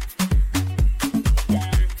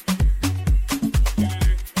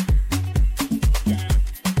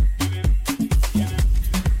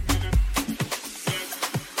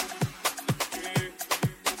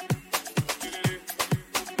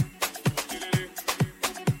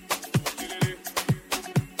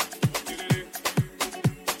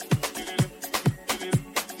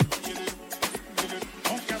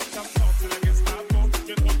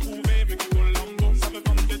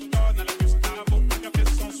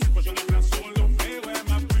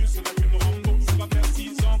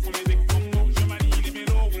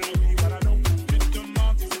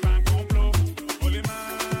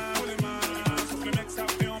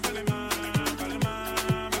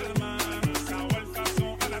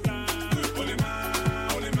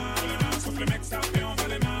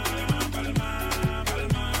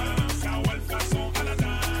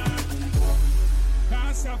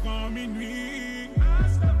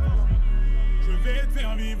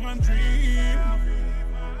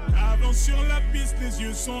 Sur la piste, les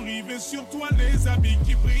yeux sont rivés sur toi, les habits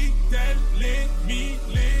qui brillent, tels les mille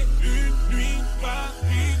et une nuits.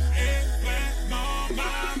 Paris est vraiment ma.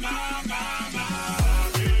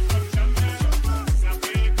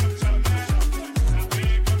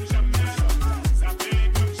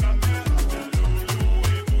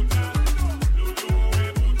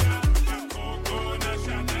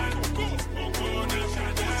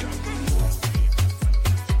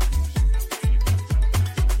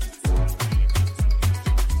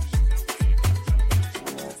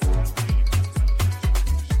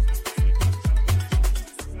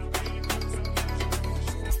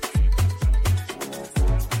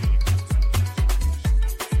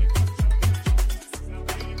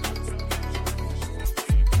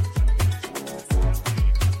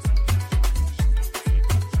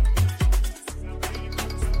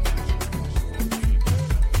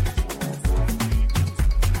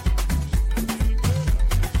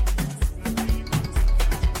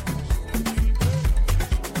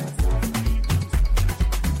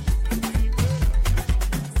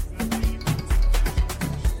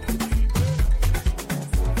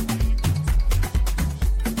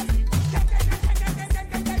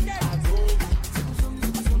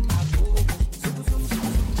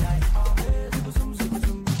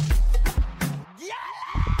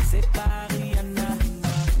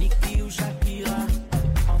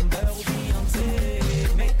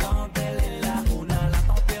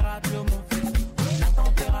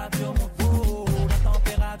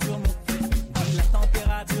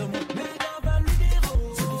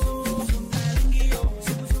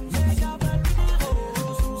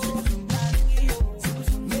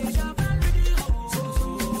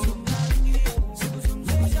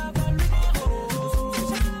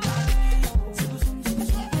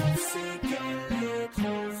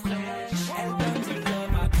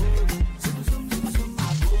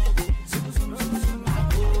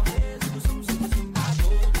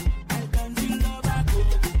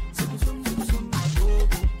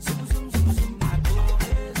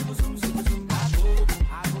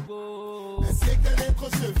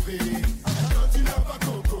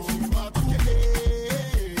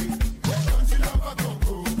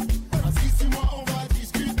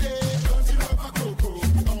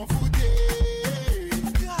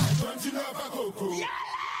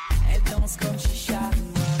 Elle danse comme chicha,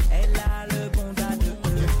 elle a le bon dada de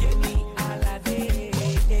Kenny à la D.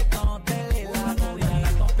 Et quand elle est là,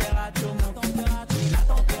 la température monte, la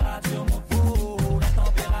température monte, oh, la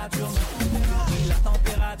température monte, la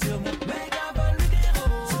température monte. Mais gabon lui des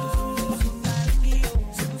roses,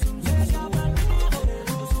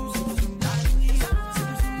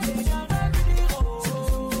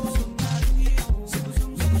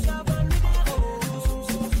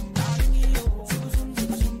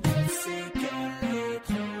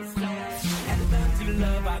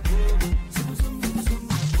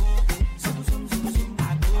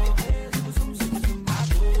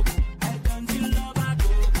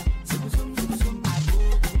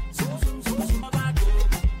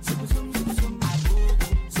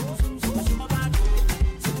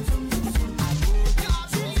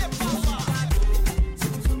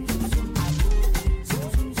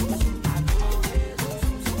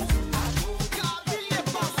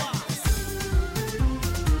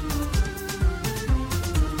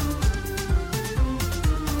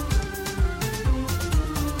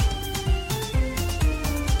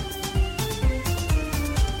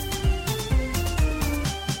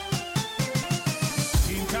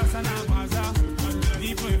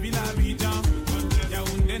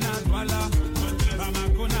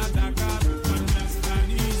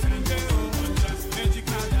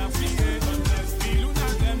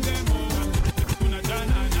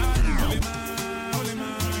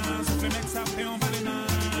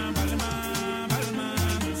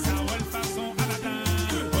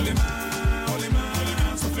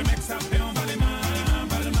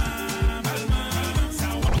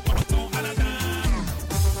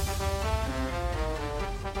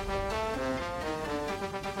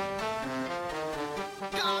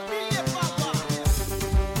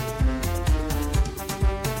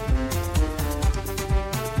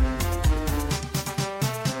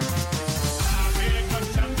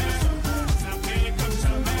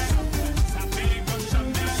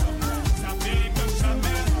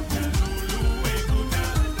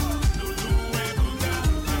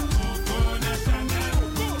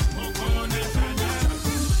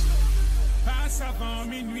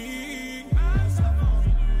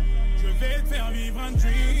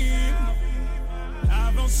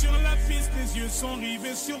 sont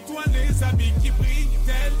rivés sur toi, les habits qui brillent,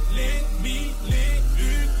 tels les mille et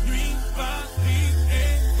une nuits. Paris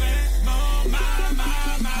est vraiment ma.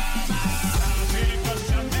 Ça fait comme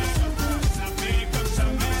jamais, ça fait comme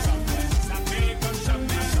jamais, ça fait comme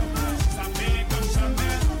jamais, ça fait comme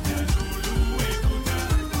jamais. Loulou et Bouddha,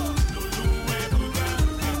 Coco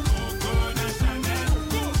na Chanel,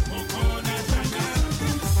 Coco na Chanel.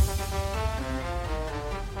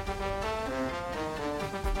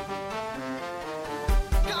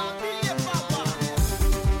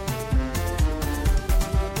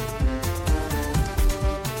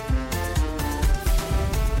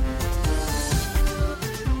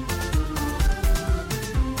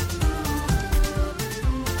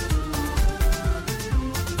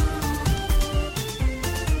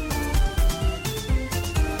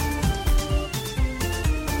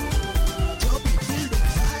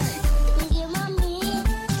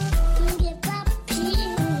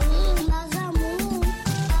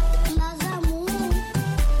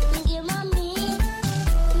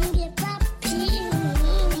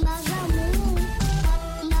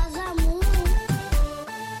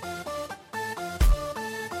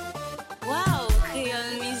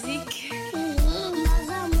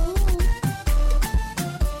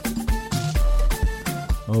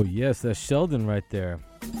 Oh yes, that's Sheldon right there.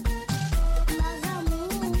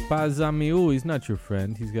 Pazamiu, he's not your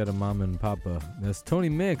friend. He's got a mama and papa. That's Tony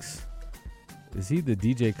Mix. Is he the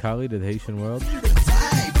DJ Khaled of the Haitian world?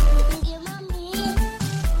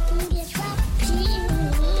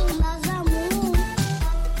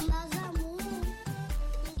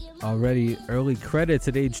 Already early credits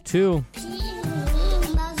at age 2.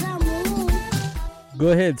 Go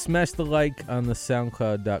ahead, smash the like on the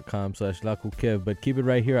soundcloud.com/Lakou Kev, but keep it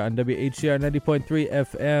right here on WHCR 90.3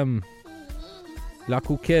 FM.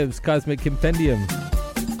 Lakou Kev's Cosmic Compendium.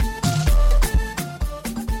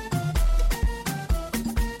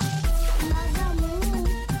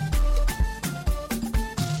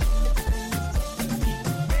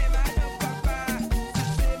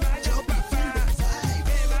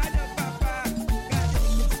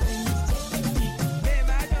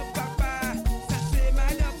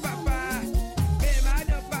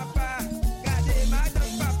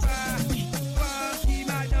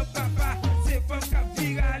 Papa, c'est femme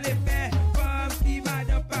qui a les pères, femme qui m'a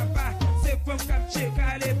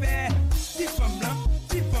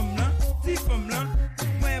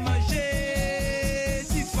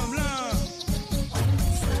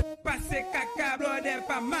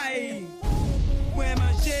pas maille. Ouais,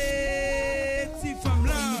 manger, ti femme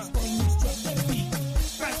là.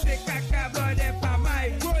 Parce que caca, blodé, pas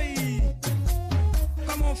maille. Oui.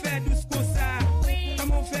 Comment on fait douce pour ça?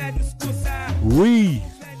 Comment on fait douce pour ça? Oui.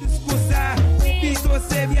 Douce pour ça. Pito,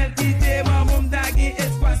 c'est bien quitter, maman d'agui,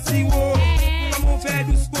 espacio. Comment on fait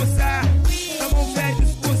douce pour ça? Comment on fait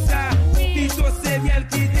douce pour ça? Pito, c'est bien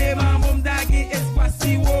quitter, maman d'agui,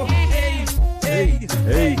 espacio. Hey, hey,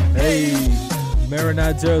 hey, hey.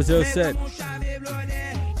 Marinade 007.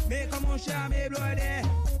 Mais comment jamais blodé?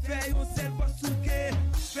 Fais un sel pour souquer.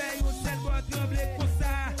 Fais un sel pour trembler pour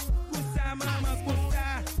ça. Pour ça, maman, pour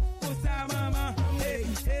ça, maman. Hey,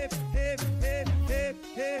 hey, hey, hey, hey,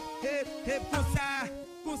 hey, hey, hey, pour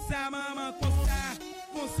ça, maman, pour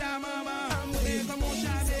ça, maman. Mais comment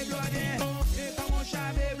jamais blodé? Mais comment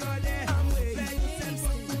jamais blodé? Fais un sel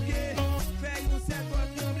pour souquer. Fais un sel pour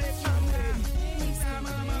trembler pour ça,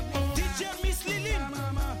 maman. DJ Miss Lily,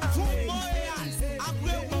 Fou Montréal,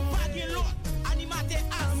 après vous pas de l'autre, animateur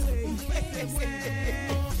As.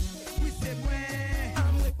 Oui, c'est moi.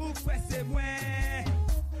 Pourquoi c'est moi?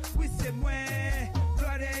 Oui, c'est moi.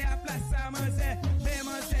 Blodé à place à manger. Mais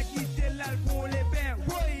manger quitter l'alcool les pères.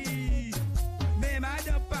 Oui. Mais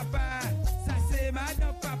madame papa, ça c'est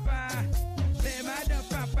madame papa. Mais madame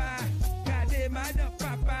papa, regardez madame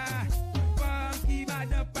papa. Femme qui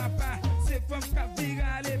madame papa, c'est femme qui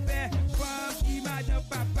vira les pères. Femme qui madame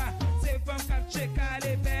papa, c'est femme qui check à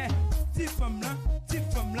les pères. Ti femme là, ti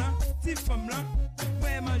femme là, ti femme là.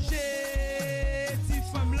 Ouais manger, ti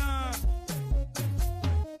femme là.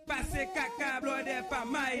 Passer caca, blodé pas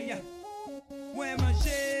maille. Ouais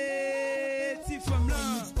manger, ti femme là.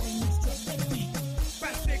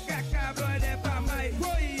 Passer caca, blodé pas maille.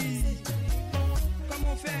 Oui.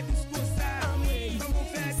 Comment on fait douce pour ça? Comment on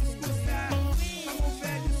fait douce pour ça? Comment on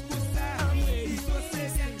fait douce pour ça? Il faut se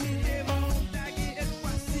bien quitter, mon tagui,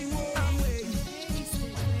 espacio.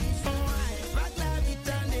 Fak la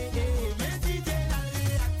vitane, mais DJ la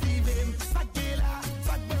réactive. Fak là,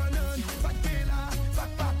 fak banane, fak là,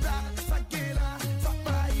 fak pata, fak là, fak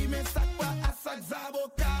paille, mais fak pas à fak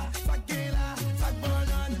zaboka. Fak là, fak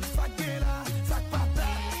banane, fak là, fak pata,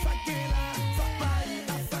 fak là, fak paille,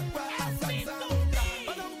 fak pas à fak zaboka.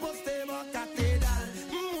 Madame poste mon cathédrale,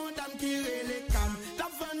 mon dame qui les cam. La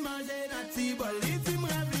fin de manger dans tibol, ici me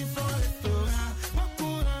rêve son restaurant. Mon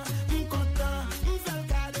courant, mon content, mon fait le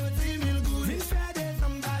cadeau 10 000 gouttes. M'y fait des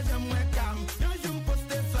sondages, j'aimerais cam. Un jour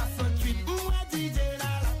poste 68, moi DJ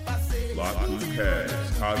là la passé. Lakou Kev,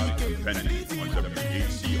 Cosmic Compendium on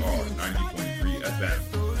WHCR 90.3 FM,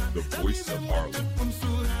 the Voice of Harlem.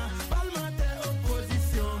 Parlementaire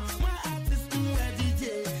opposition, moi artiste, moi DJ.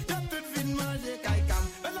 Y'a tout de vide manger caïcam.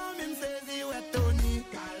 Besoin même saisi ouais Tony.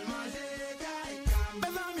 Cal manger caïcam.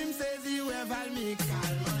 Besoin même saisi ouais Valmy.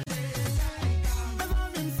 Cal manger caïcam. Besoin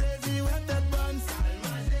même saisi ouais tête bonne. Cal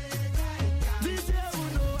manger caïcam. DJ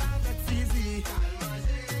Uno avec Zizi. Cal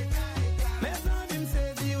manger caïcam. Besoin même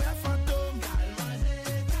saisi ouais Fantôme. Cal manger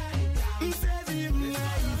caïcam. Saisi moi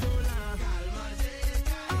isolant. Cal manger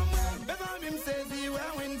caïcam. Besoin même saisi ouais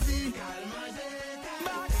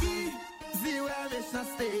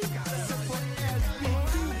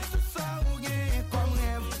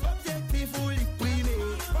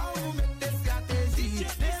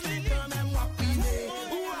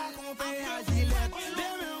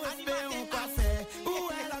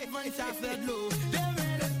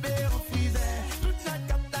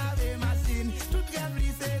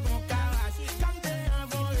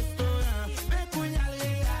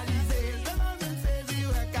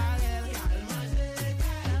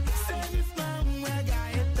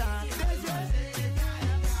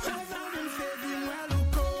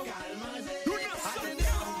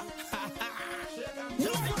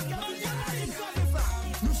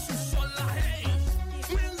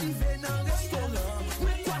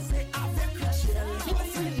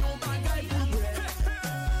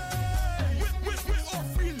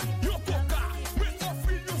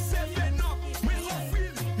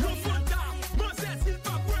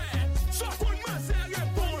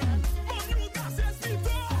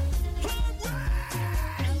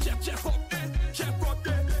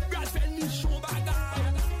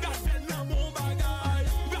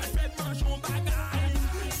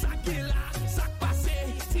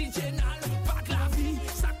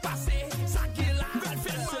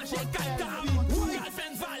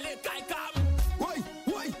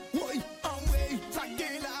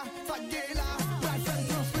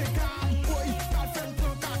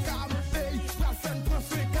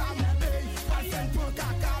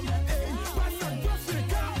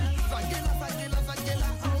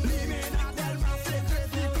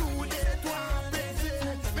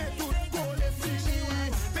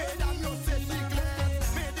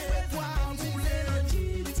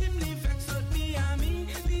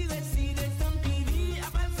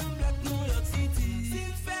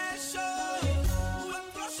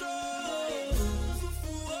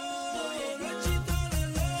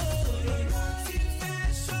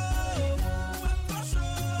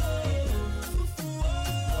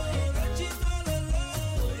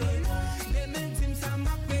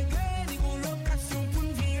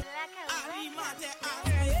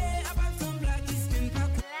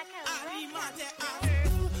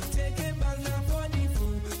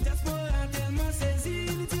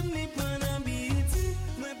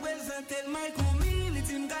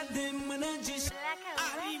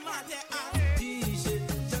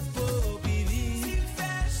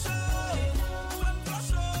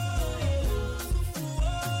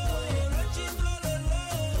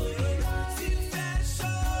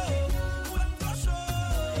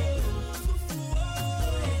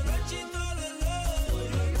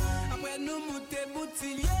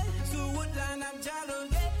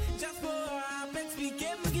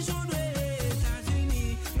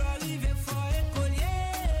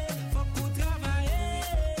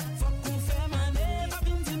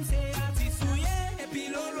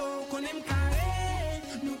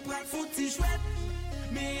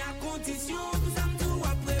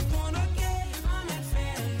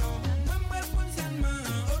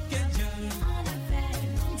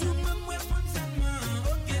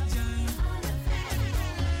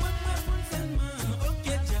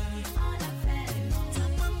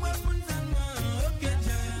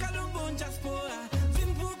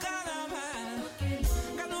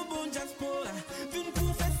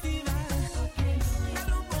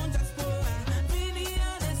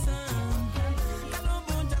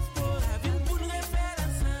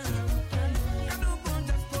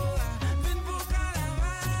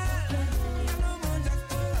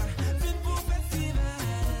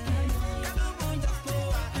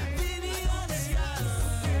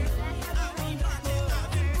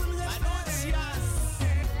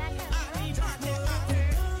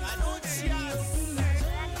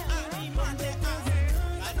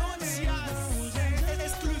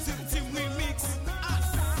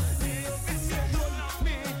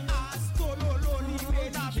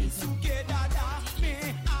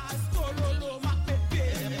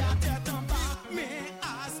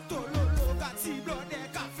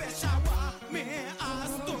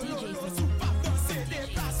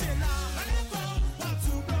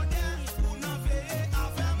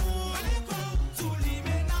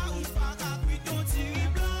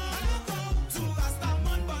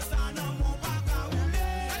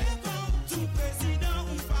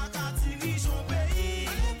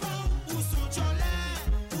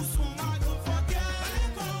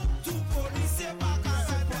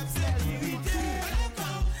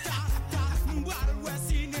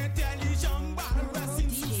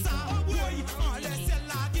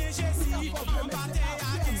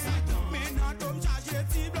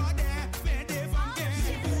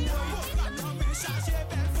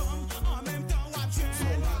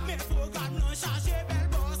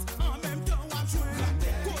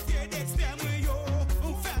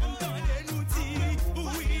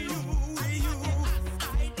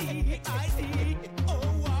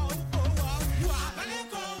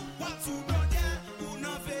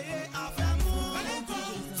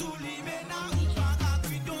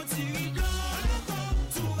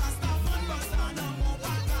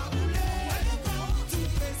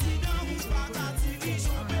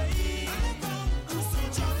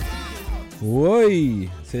Oi,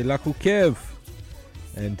 c'est Lakou Kev.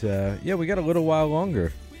 And yeah, we got a little while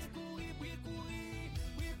longer.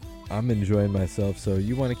 I'm enjoying myself, so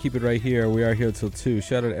you want to keep it right here. We are here till 2.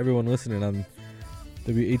 Shout out to everyone listening on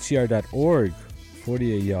WHCR.org.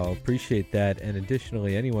 48 y'all, appreciate that. And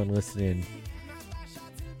additionally, anyone listening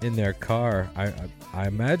in their car, I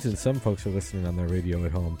imagine some folks are listening on their radio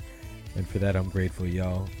at home, and for that I'm grateful,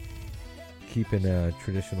 y'all. Keeping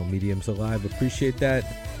traditional mediums alive, appreciate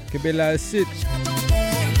that. Kebela sit.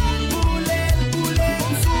 Hey,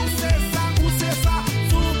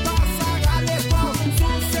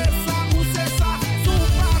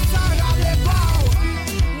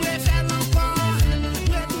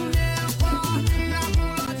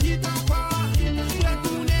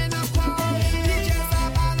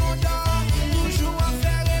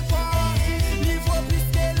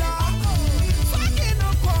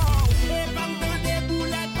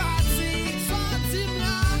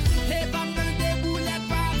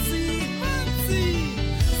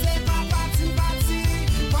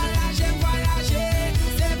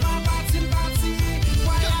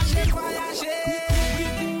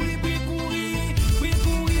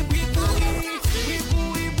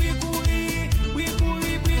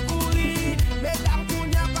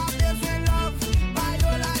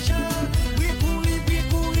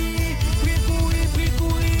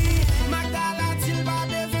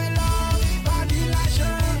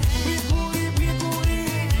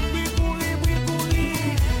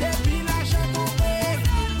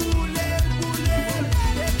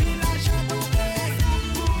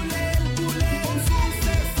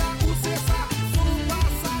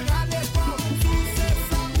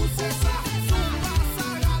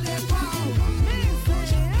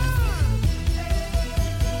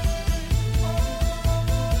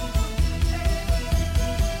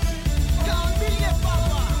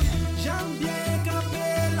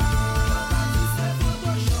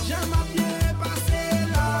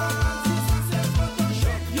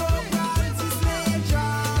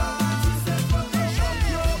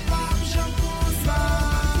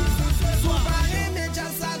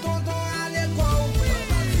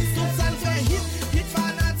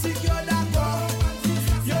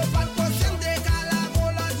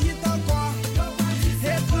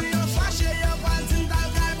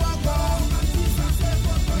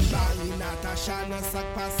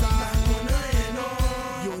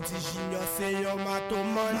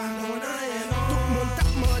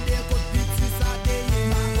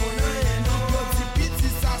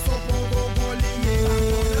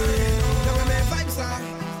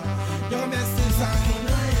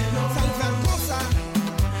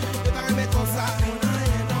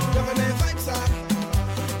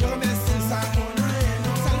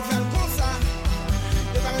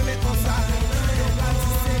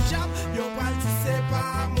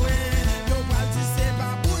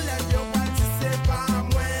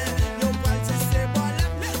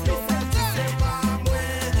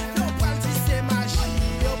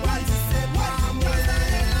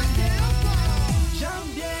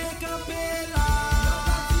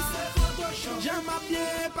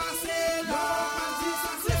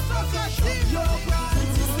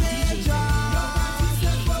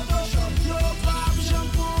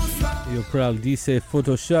 pral dice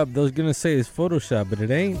Photoshop. Those gonna say it's Photoshop, but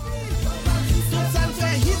it ain't.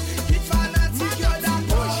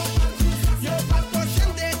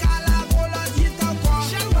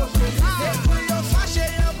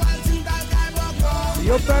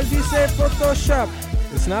 Yo pral dice Photoshop.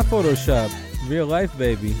 It's not Photoshop. Real life,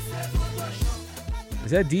 baby.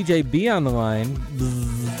 Is that DJ B on the line?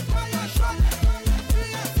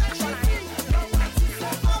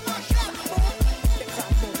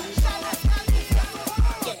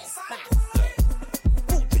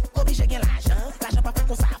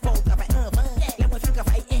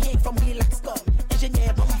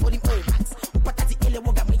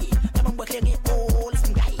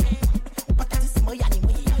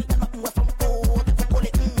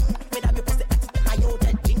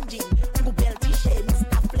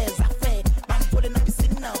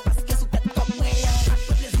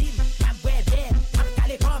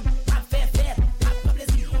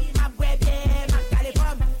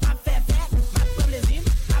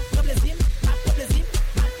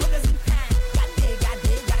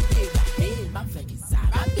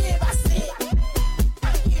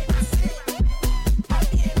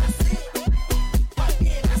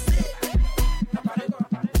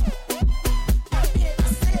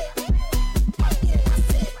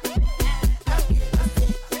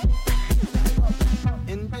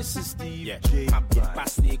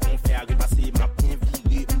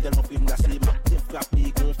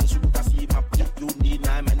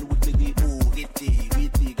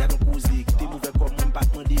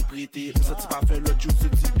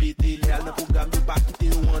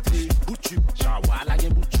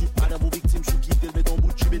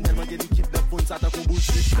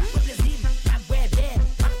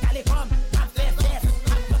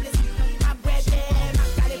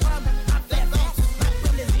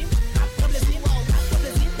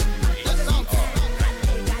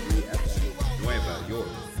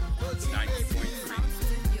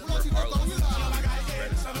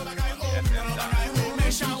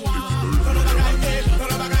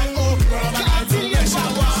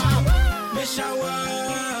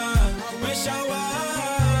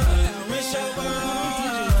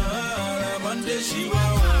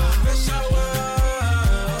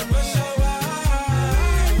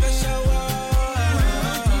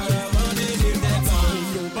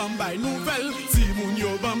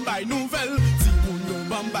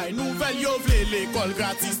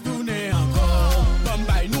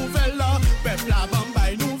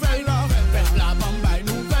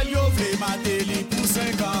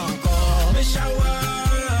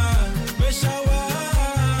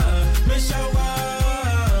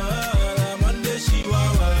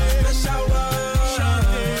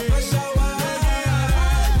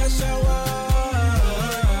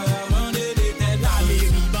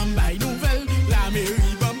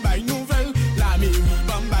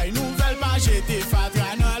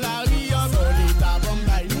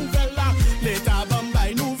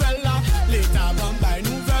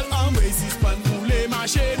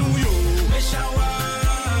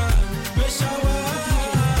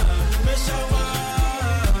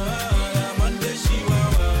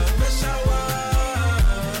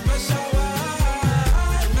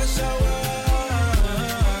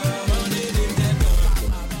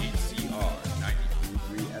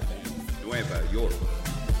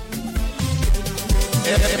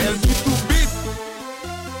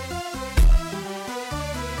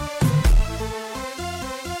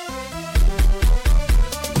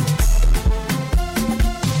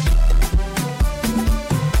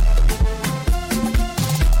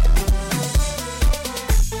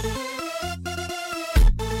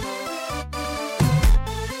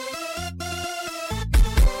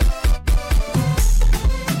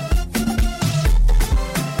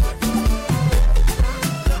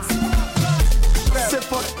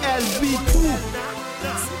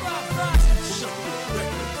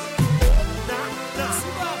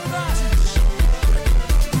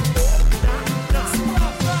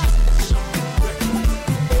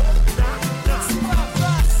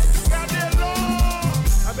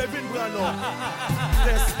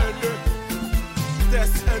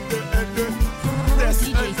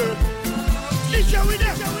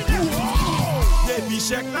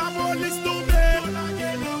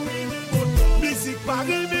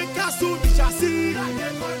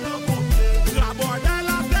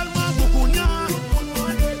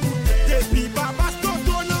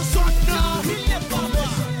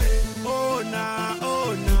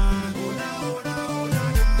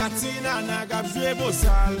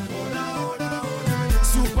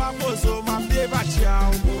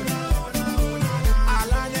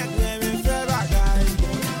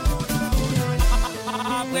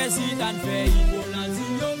 Zidane fait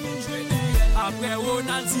Ronaldinho vient jouer derrière. Après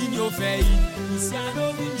Ronaldinho fait Cristiano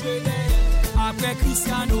vient jouer derrière. Après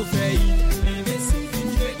Cristiano fait Messi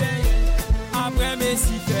vient jouer derrière. Après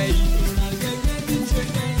Messi fait Ronaldo vient jouer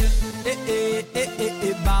derrière.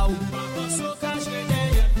 Baou Papa Soka jouer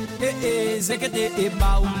derrière. Zekete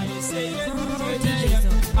Baou essayer de jouer derrière.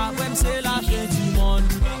 Après c'est la fin du monde.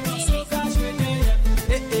 Papa Soka jouer derrière.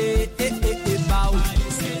 Baou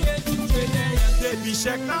essayer de jouer derrière. Depuis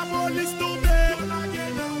chèque la police tombée.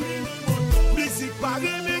 Musique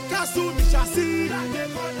parée mais cassou mi chassis.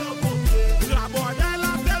 La bordel a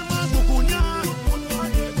tellement beaucoup nia.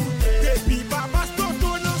 Depuis papa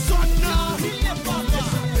stoto non sonna.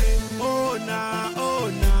 Oh na.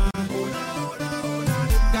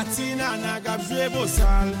 Katina na gabjwe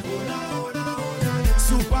bosal.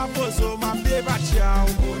 Sou pa pozo ma beba chiao.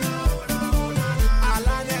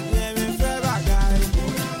 Ala nek me fe bagay.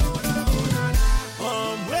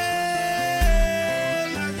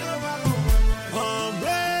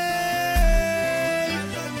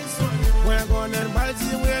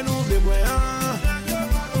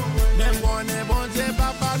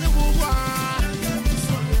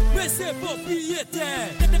 Mais c'est propriétaire,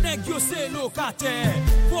 nèg yo c'est locataire.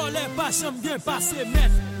 Volé pas chambre bien passé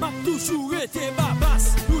maître, m'a toujours été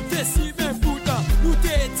babas. Nous t'es si même bouddha, nous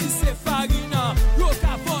t'es dit c'est farina. Yo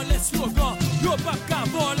ka volé slogan, yo pas ka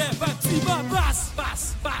volé petit babas.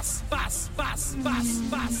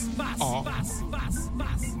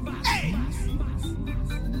 Hey!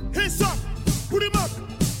 Hands up, put him up.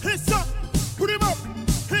 Hands up, put him up.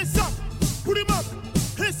 Hands up, put him up.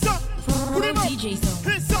 Hands up, put him up.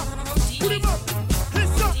 Hands up, put him up.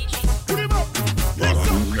 Hands up, put him up. Hands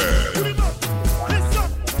up, put him up. Hands up,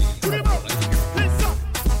 put him up. Hands up,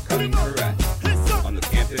 put him up. Hands up, on the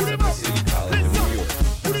campus of the City College of New York,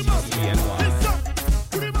 CNY. hands up,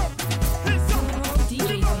 put him up. Hands up,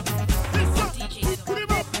 put him up. Hands up, put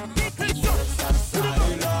him up. Hands up,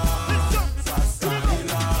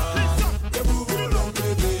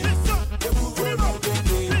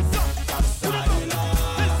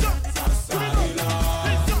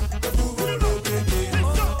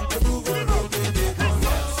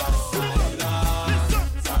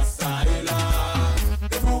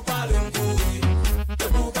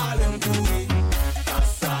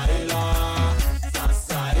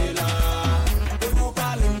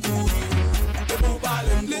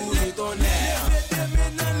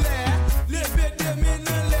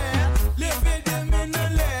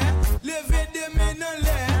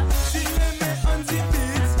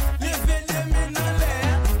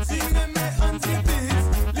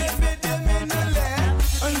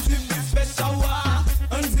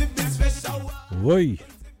 Oi.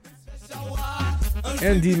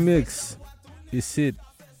 Andy Mix is sit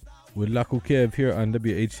with Lakou Kev here on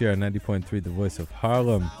WHCR 90.3, the Voice of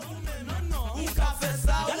Harlem.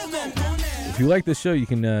 If you like the show, you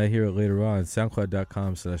can hear it later on.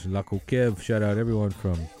 SoundCloud.com/Lakou Kev. Shout out everyone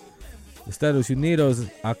from Estados Unidos,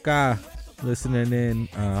 acá, listening in,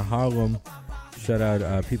 Harlem. Shout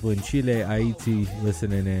out people in Chile, Haiti,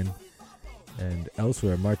 listening in, and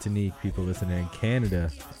elsewhere, Martinique, people listening in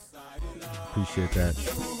Canada. Appreciate that.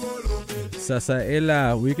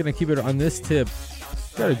 Sasaela, we're going to keep it on this tip.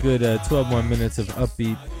 Got a good 12 more minutes of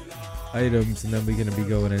upbeat items, and then we're going to be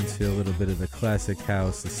going into a little bit of the classic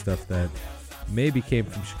house, the stuff that maybe came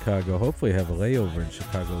from Chicago. Hopefully have a layover in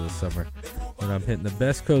Chicago this summer when I'm hitting the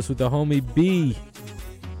Best Coast with the homie B.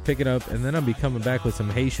 Picking up, and then I'll be coming back with some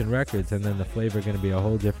Haitian records, and then the flavor going to be a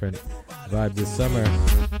whole different vibe this summer.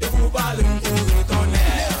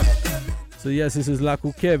 So yes, this is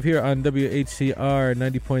Lakou Kev here on WHCR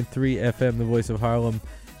 90.3 FM, the Voice of Harlem,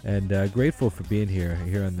 and grateful for being here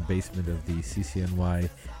on the basement of the CCNY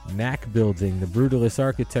NAC building, the brutalist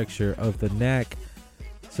architecture of the NAC.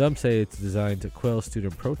 Some say it's designed to quell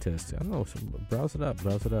student protest. I don't know, browse it up.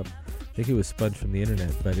 I think it was sponged from the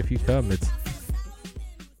internet, but if you come,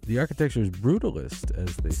 the architecture is brutalist,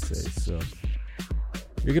 as they say, so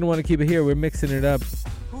you're going to want to keep it here. We're mixing it up.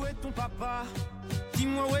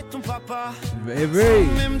 Dis-moi où est ton papa?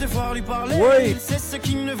 Sans même devoir lui parler, oui. Il sait ce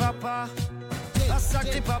qui ne va pas. Ah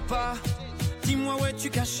sacré papa, dis-moi où es-tu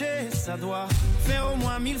caché? Ça doit faire au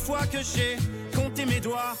moins 1000 fois que j'ai compté mes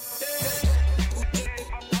doigts.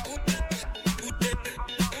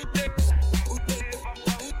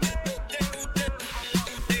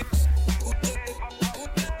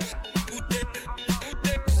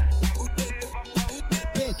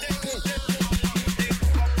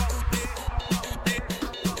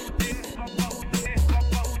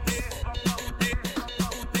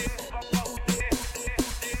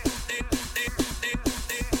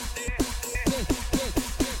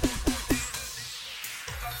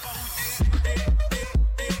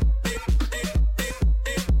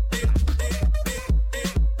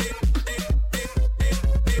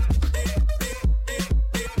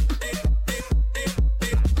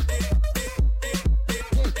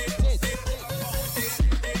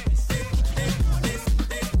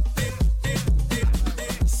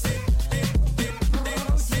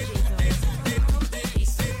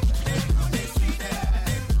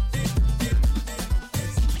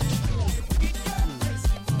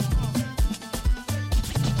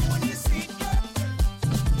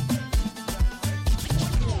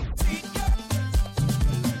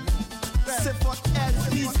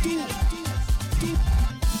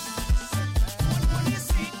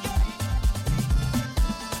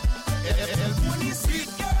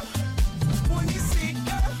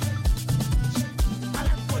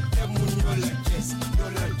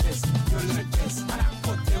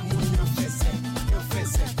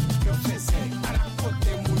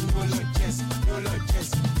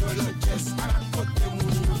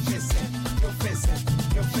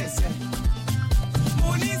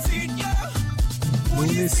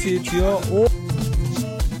 sit yo. Oh.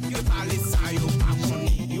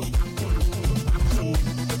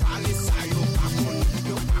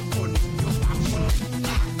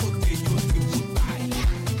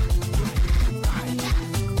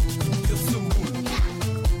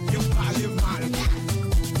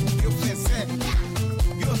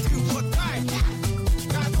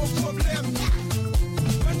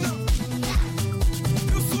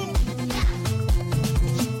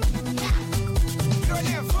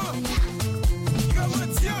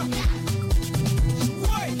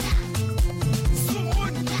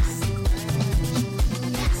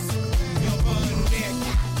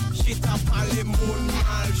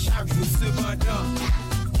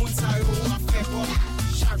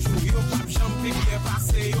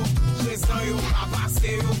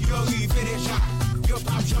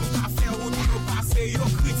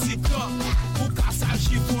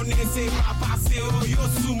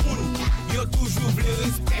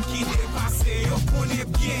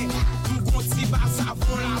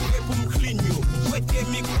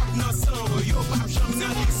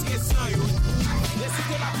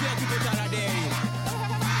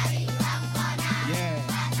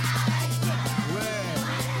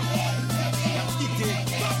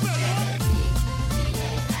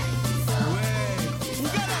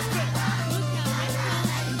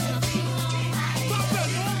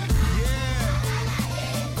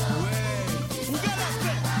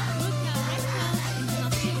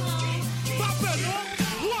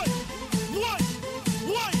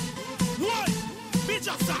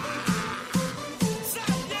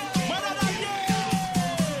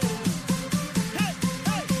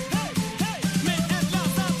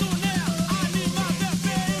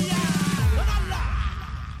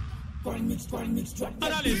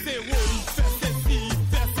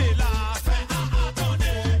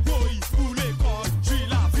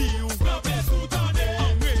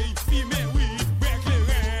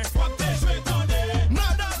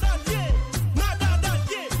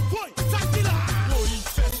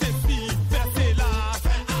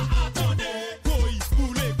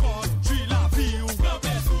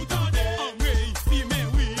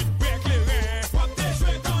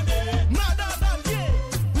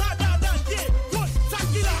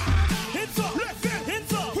 It's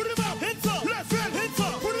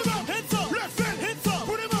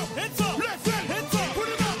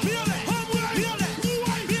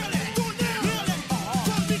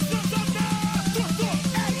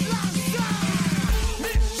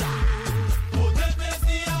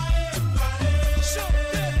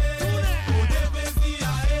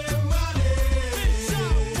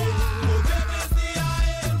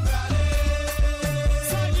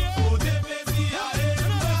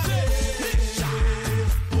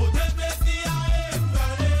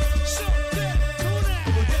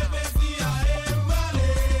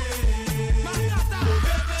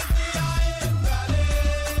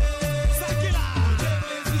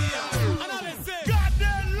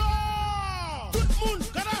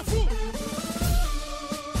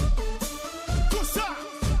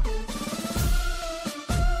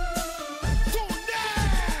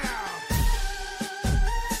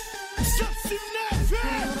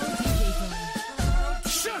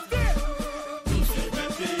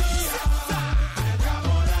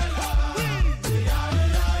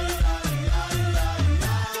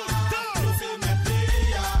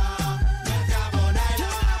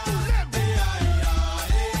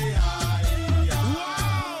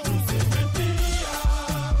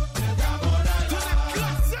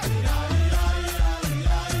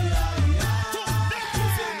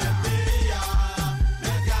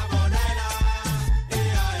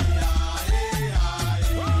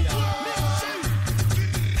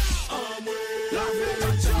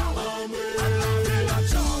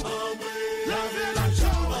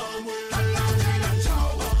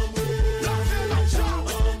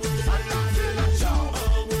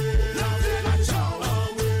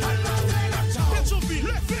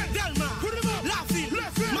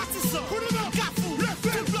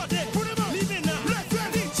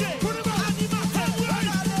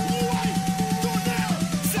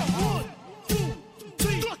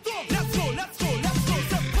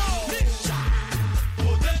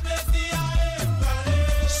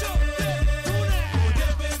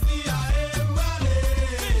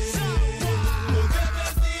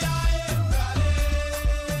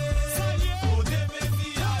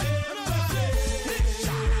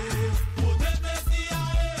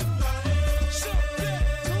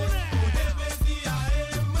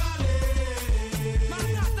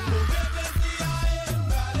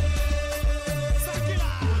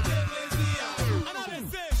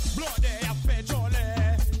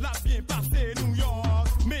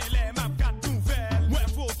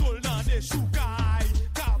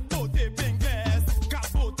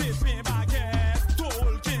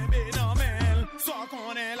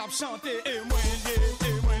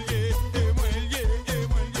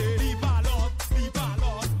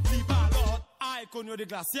connu de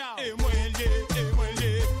glacial. Et moi lié, et moi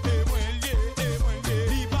lié, et moi lié, et moi lié.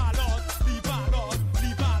 Li balot, li balot,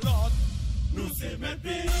 li balot. Nous c'est même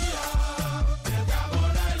pays.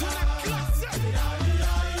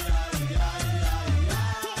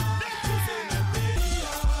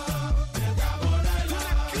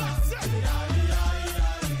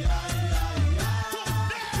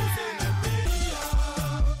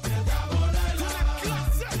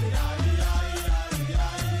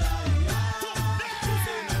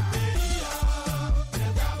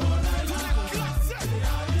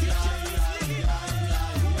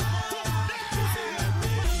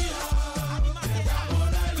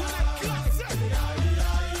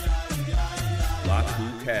 Lakou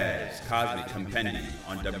Kev's Cosmic Compendium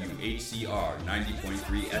on WHCR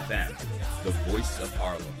 90.3 FM, the Voice of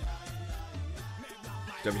Harlem.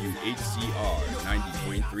 WHCR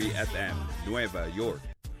 90.3 FM, Nueva York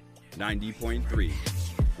 90.3,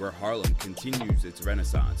 where Harlem continues its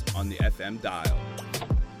renaissance on the FM dial.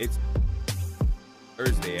 It's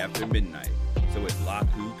Thursday after midnight, so it's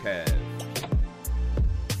Lakou Kev.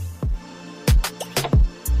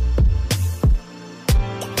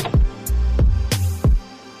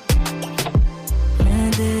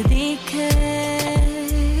 Dediquei,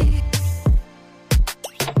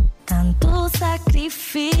 tanto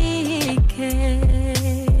sacrifiquei.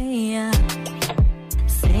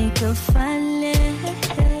 Sei que falhei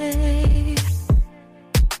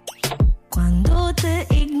quando te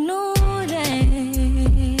ignorei,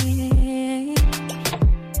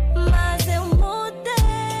 mas eu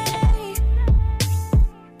mudei.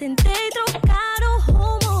 Tentei trocar o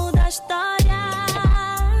rumo da história.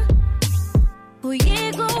 Fui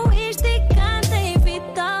egoísta e cantei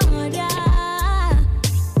vitória.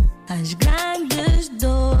 As grandes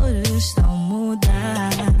dores são mudas.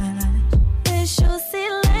 Deixa o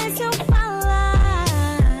silêncio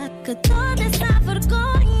falar. Que toda essa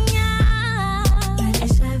vergonha vai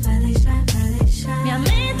deixar, vai deixar, vai deixar. Minha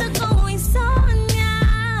mente com insônia.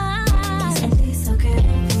 Só quero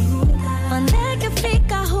perguntar: onde é que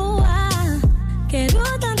fica a rua? Quero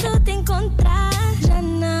tanto te encontrar. Já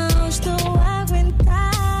não estou a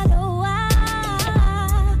aguentar o ar.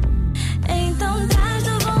 Então traz de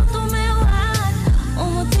volta o meu ar.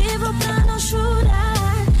 Um motivo pra não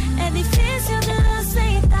chorar. É difícil de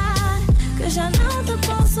aceitar que já não te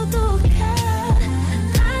posso tocar.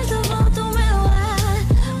 Traz de volta o meu ar.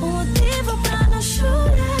 Um motivo pra não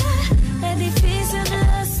chorar. É difícil de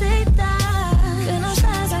aceitar que não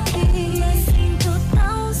estás aqui. Me sinto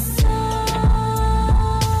tão só.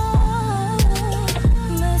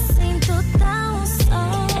 Me sinto tão só.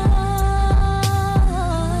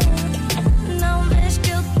 Não vês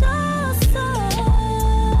que eu tô só.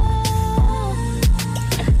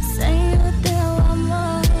 Sem o teu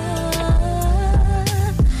amor.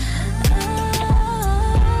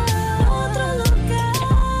 Outro lugar,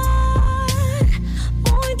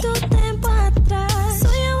 muito tempo atrás,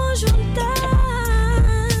 sonhamos juntar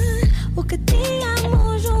o que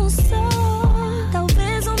tínhamos um só.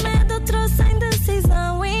 Talvez o medo trouxe a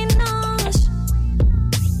indecisão e nós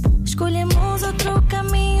escolhemos outro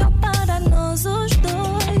caminho para nós os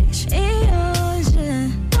dois. E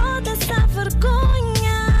hoje toda essa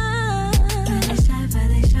vergonha vai deixar, vai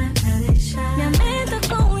deixar, vai deixar. Minha mente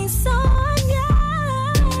com insônia.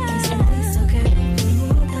 Só quero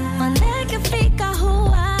perguntar: onde é que fica a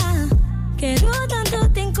rua? Quero tanto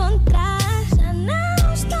te encontrar. Já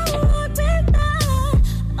não estou a aguentar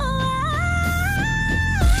o ar.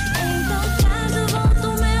 Então traz de volta o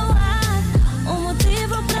meu ar. Um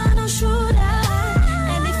motivo pra não chorar.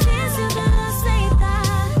 É difícil de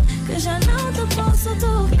aceitar que já não te posso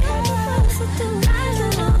tocar. Traz de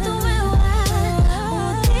volta o meu ar. Um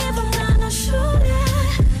motivo pra não chorar.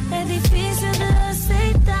 É difícil de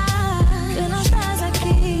aceitar que não estás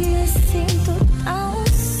aqui. Me sinto tão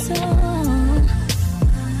só.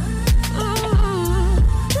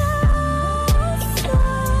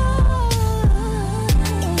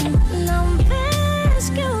 Não vês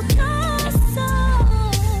que eu tô só.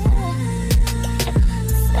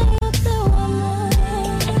 Sem o teu amor.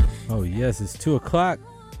 Oh, yes, it's 2 o'clock.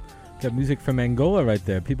 Got music from Angola right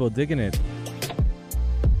there. People digging it.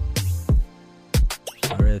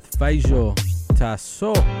 Areth Faijo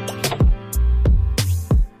Tasso.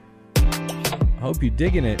 I hope you're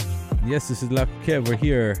digging it. Yes, this is Lakou Kev. We're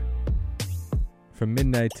here from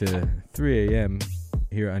midnight to 3 a.m.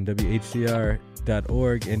 here on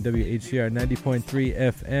WHCR.org and WHCR 90.3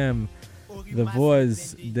 FM, the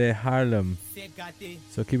Voice de Harlem.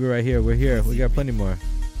 So keep it right here. We're here. We got plenty more.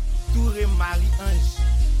 Touré Marie-Ange,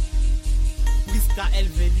 Priska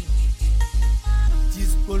Elveli,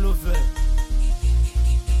 Disco Lover,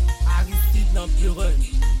 Aristide dans plus run.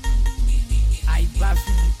 Aïba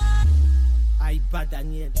Philippe, Aïba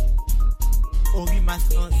Daniel, Orimas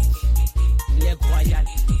Hans, les royales,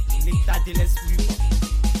 l'état de l'esprit.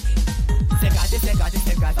 C'est gâté, c'est gâté,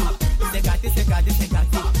 c'est gâté. C'est gâté, c'est gâté, c'est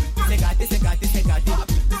gâté. C'est gâté, c'est gâté, c'est gâté.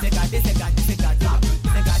 C'est gâté, c'est gâté, c'est gâté.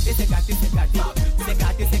 C'est gâté, c'est gâté, c'est gâté. C'est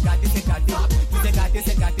gâté, c'est gâté, c'est gâté.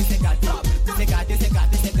 C'est gâté, c'est gâté, c'est gâté. C'est gâté, c'est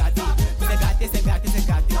gâté, c'est gâté. C'est gâté, c'est gâté, c'est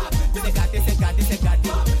gâté. C'est gâté, c'est gâté, c'est gâté.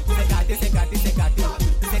 C'est gâté, c'est gâté, c'est gâté.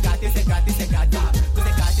 C'est gâté, c'est gâté, c'est gâté.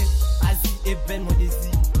 C'est gâté. Asie et Ben mon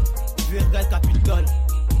désir. Virgule Capitole.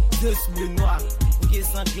 Deux sous le noir. Ok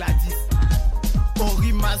sans Gladys. On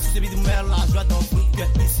rimasse, celui de mer, la joie dans votre cœur.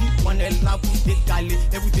 Ici, on est là pour décaler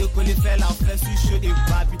et vous décoller, faire la fête sur chaud des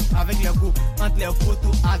babis. Avec les groupes, entre les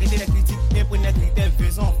photos, arrêtez les critiques et prenez les critères,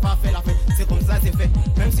 faisons pas faire la fête. C'est comme ça, c'est fait.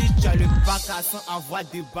 Même si tu as le baka sans avoir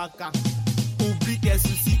de baka. Oublie tes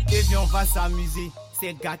soucis et viens, on va s'amuser.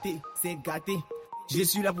 C'est gâté, c'est gâté. Je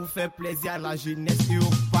suis là pour faire plaisir à la jeunesse et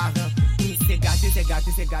aux parents. C'est gâté, c'est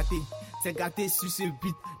gâté, c'est gâté. C'est gâté sur ce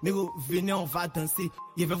beat, mais venez on va danser.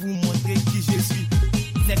 Je vais vous montrer qui je suis.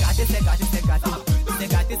 C'est gâté, c'est gâté, c'est gâté. C'est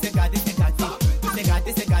gâté, c'est gâté, c'est gâté. C'est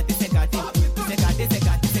gâté, c'est gâté, c'est gâté. C'est gâté, c'est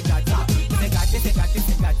gâté, c'est gâté. C'est gâté, c'est gâté,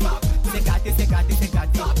 c'est gâté. C'est gâté, c'est gâté, c'est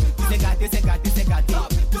gâté. C'est gâté, c'est gâté, c'est gâté.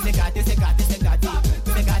 C'est gâté, c'est gâté, c'est gâté.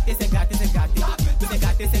 C'est gâté, c'est gâté, c'est gâté. C'est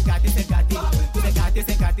gâté, c'est gâté, c'est gâté. C'est gâté,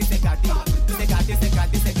 c'est gâté, c'est gâté. C'est gâté, c'est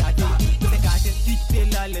gâté, c'est gâté. C'est gâté, quittez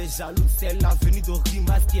là les jaloux. C'est l'avenue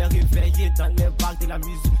d'Orimas qui est réveillé dans les bars de la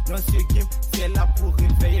musique. Dans ce game, c'est là pour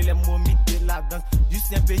réveiller les momies de la danse. Du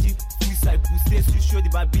Saint-Pédi, ça poussé sur chaud, des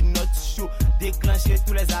babines, notre show. Déclencher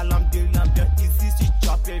tous les alarmes de l'ambiance. Ici, si tu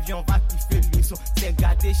appelles, viens, on va kiffer le son. C'est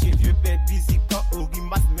gâté chez vieux père busy quand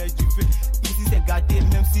Orimas met du feu. Ici, c'est gâté,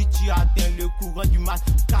 même si tu atteins le courant du mas.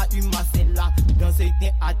 Car Umas est là, dans ce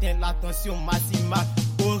temps, atteint l'attention maximale.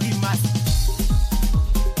 Orimas.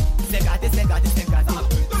 C'est gâté, c'est gâté, c'est gâté.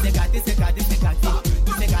 C'est gâté, c'est gâté, c'est gâté.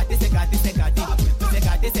 C'est gâté, c'est gâté, c'est gâté. C'est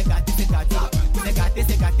gâté, c'est gâté, c'est gâté. C'est gâté,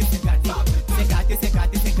 c'est gâté, c'est gâté. C'est gâté, c'est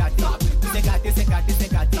gâté, c'est gâté. C'est gâté, c'est gâté,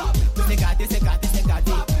 c'est gâté. C'est gâté, c'est gâté, c'est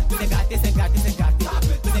gâté. C'est gâté, c'est gâté, c'est gâté.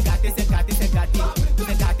 C'est gâté, c'est gâté, c'est gâté.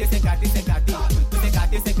 C'est gâté, c'est gâté, c'est gâté. C'est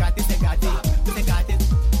gâté, c'est gâté, c'est gâté. C'est gâté.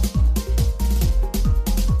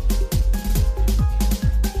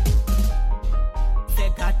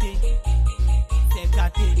 C'est gâté. C'est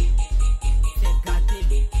gâté. C'est gâté.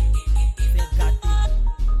 C'est gâté.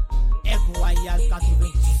 Air Royal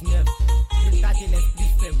 99. Le gâté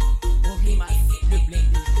l'esprit faible. Orimas, le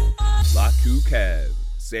blindé. Lakou Kev,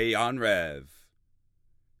 say on Rev.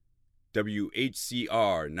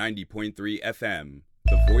 WHCR 90.3 FM,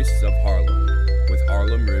 the Voice of Harlem, with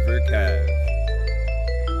Harlem River Kev.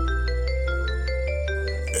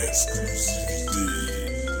 Exclusivité.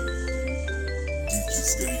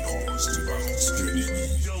 DJs getting host to my street.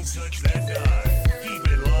 Don't touch that dial. Keep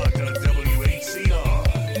it locked on WHCR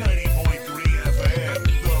 90.3 FM,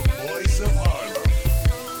 the Voice of Harlem.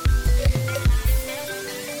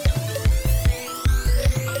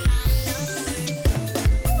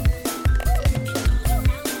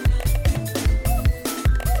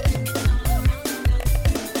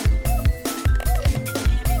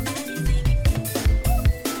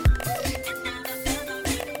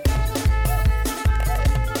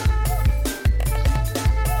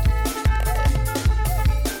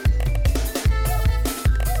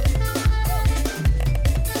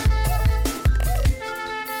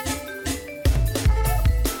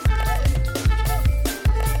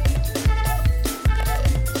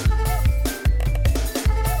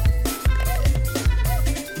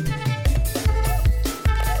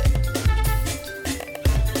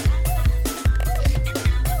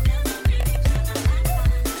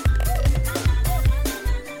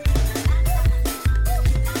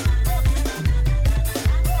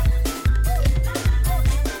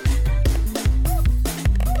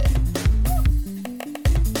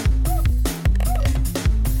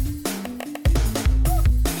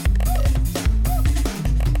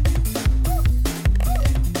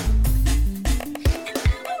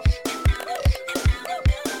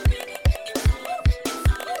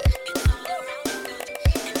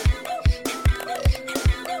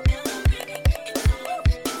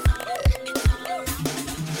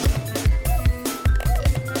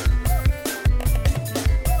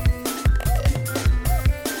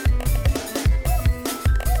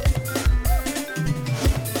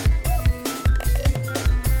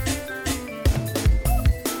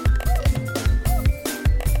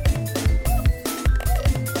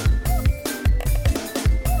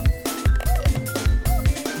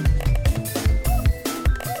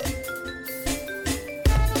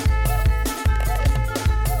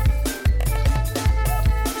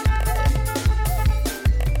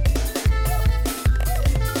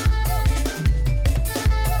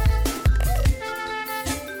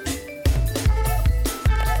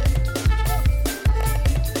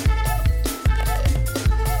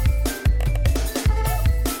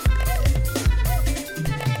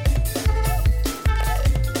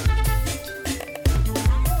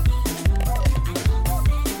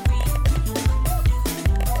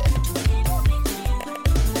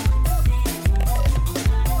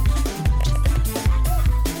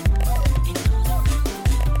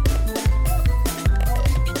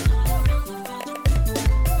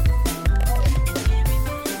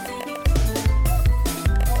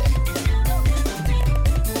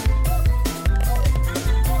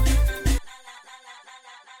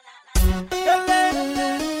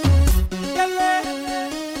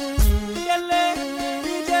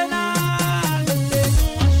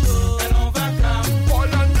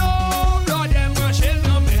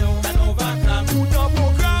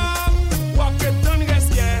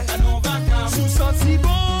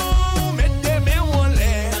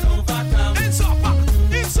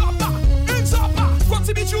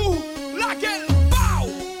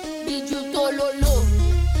 solo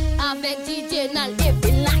avec DJ Nal et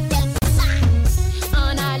puis la tête.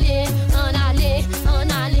 On allait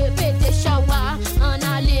péter shawa. On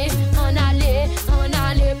allait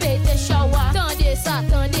péter shawa. Tendez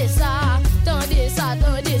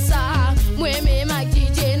ça. Moi même avec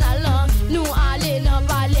DJ Nal, nous aller dans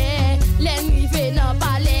palais, les nuits dans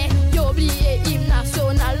palais. Yo oublié hymne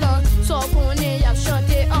national, sans qu'on ait à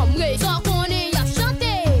chanter en vrai, sans qu'on ait à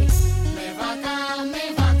chanter. Mais vaca,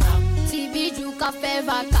 si bijou ka fait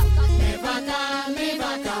vaca. Mais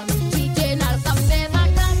vaca, DJ Nal ka fait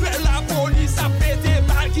vaca. Mais la police a pété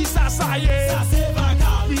balle qui ça y est. Ça c'est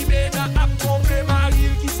vaca. Libéna a trompé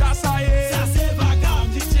Marie qui ça y est. Ça c'est vaca.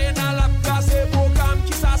 DJ Nal a cassé programme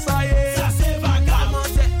qui ça y est. Ça c'est vaca.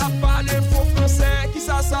 Compendium a parlé faux français qui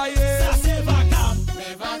ça y est. Ça c'est vaca.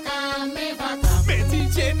 Mais vaca. Mais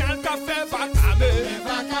DJ Nal ka fait vaca.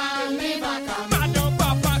 Mais vaca. Madame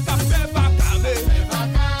papa ka fait vaca. Mais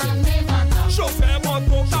vaca. Chauffeur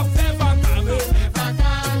moto ka fait vaca.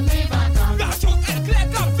 Mais vaca. Gâteau éclair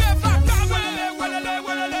ka fait vaca.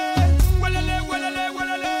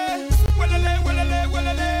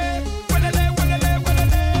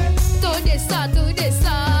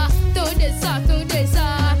 Tout ça.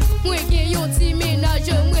 Moi qui yon ti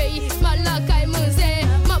ménage moi, malakay manze,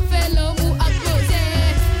 m'a fait l'amour ak manze.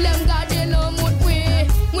 L'aime garder l'amour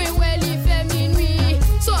moi ouais li fait minuit.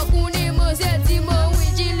 So koune manze di moi oui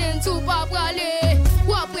jilen tout pas pralé.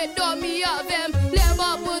 Ou après dormi avec l'aime a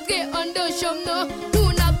potre en de chambre.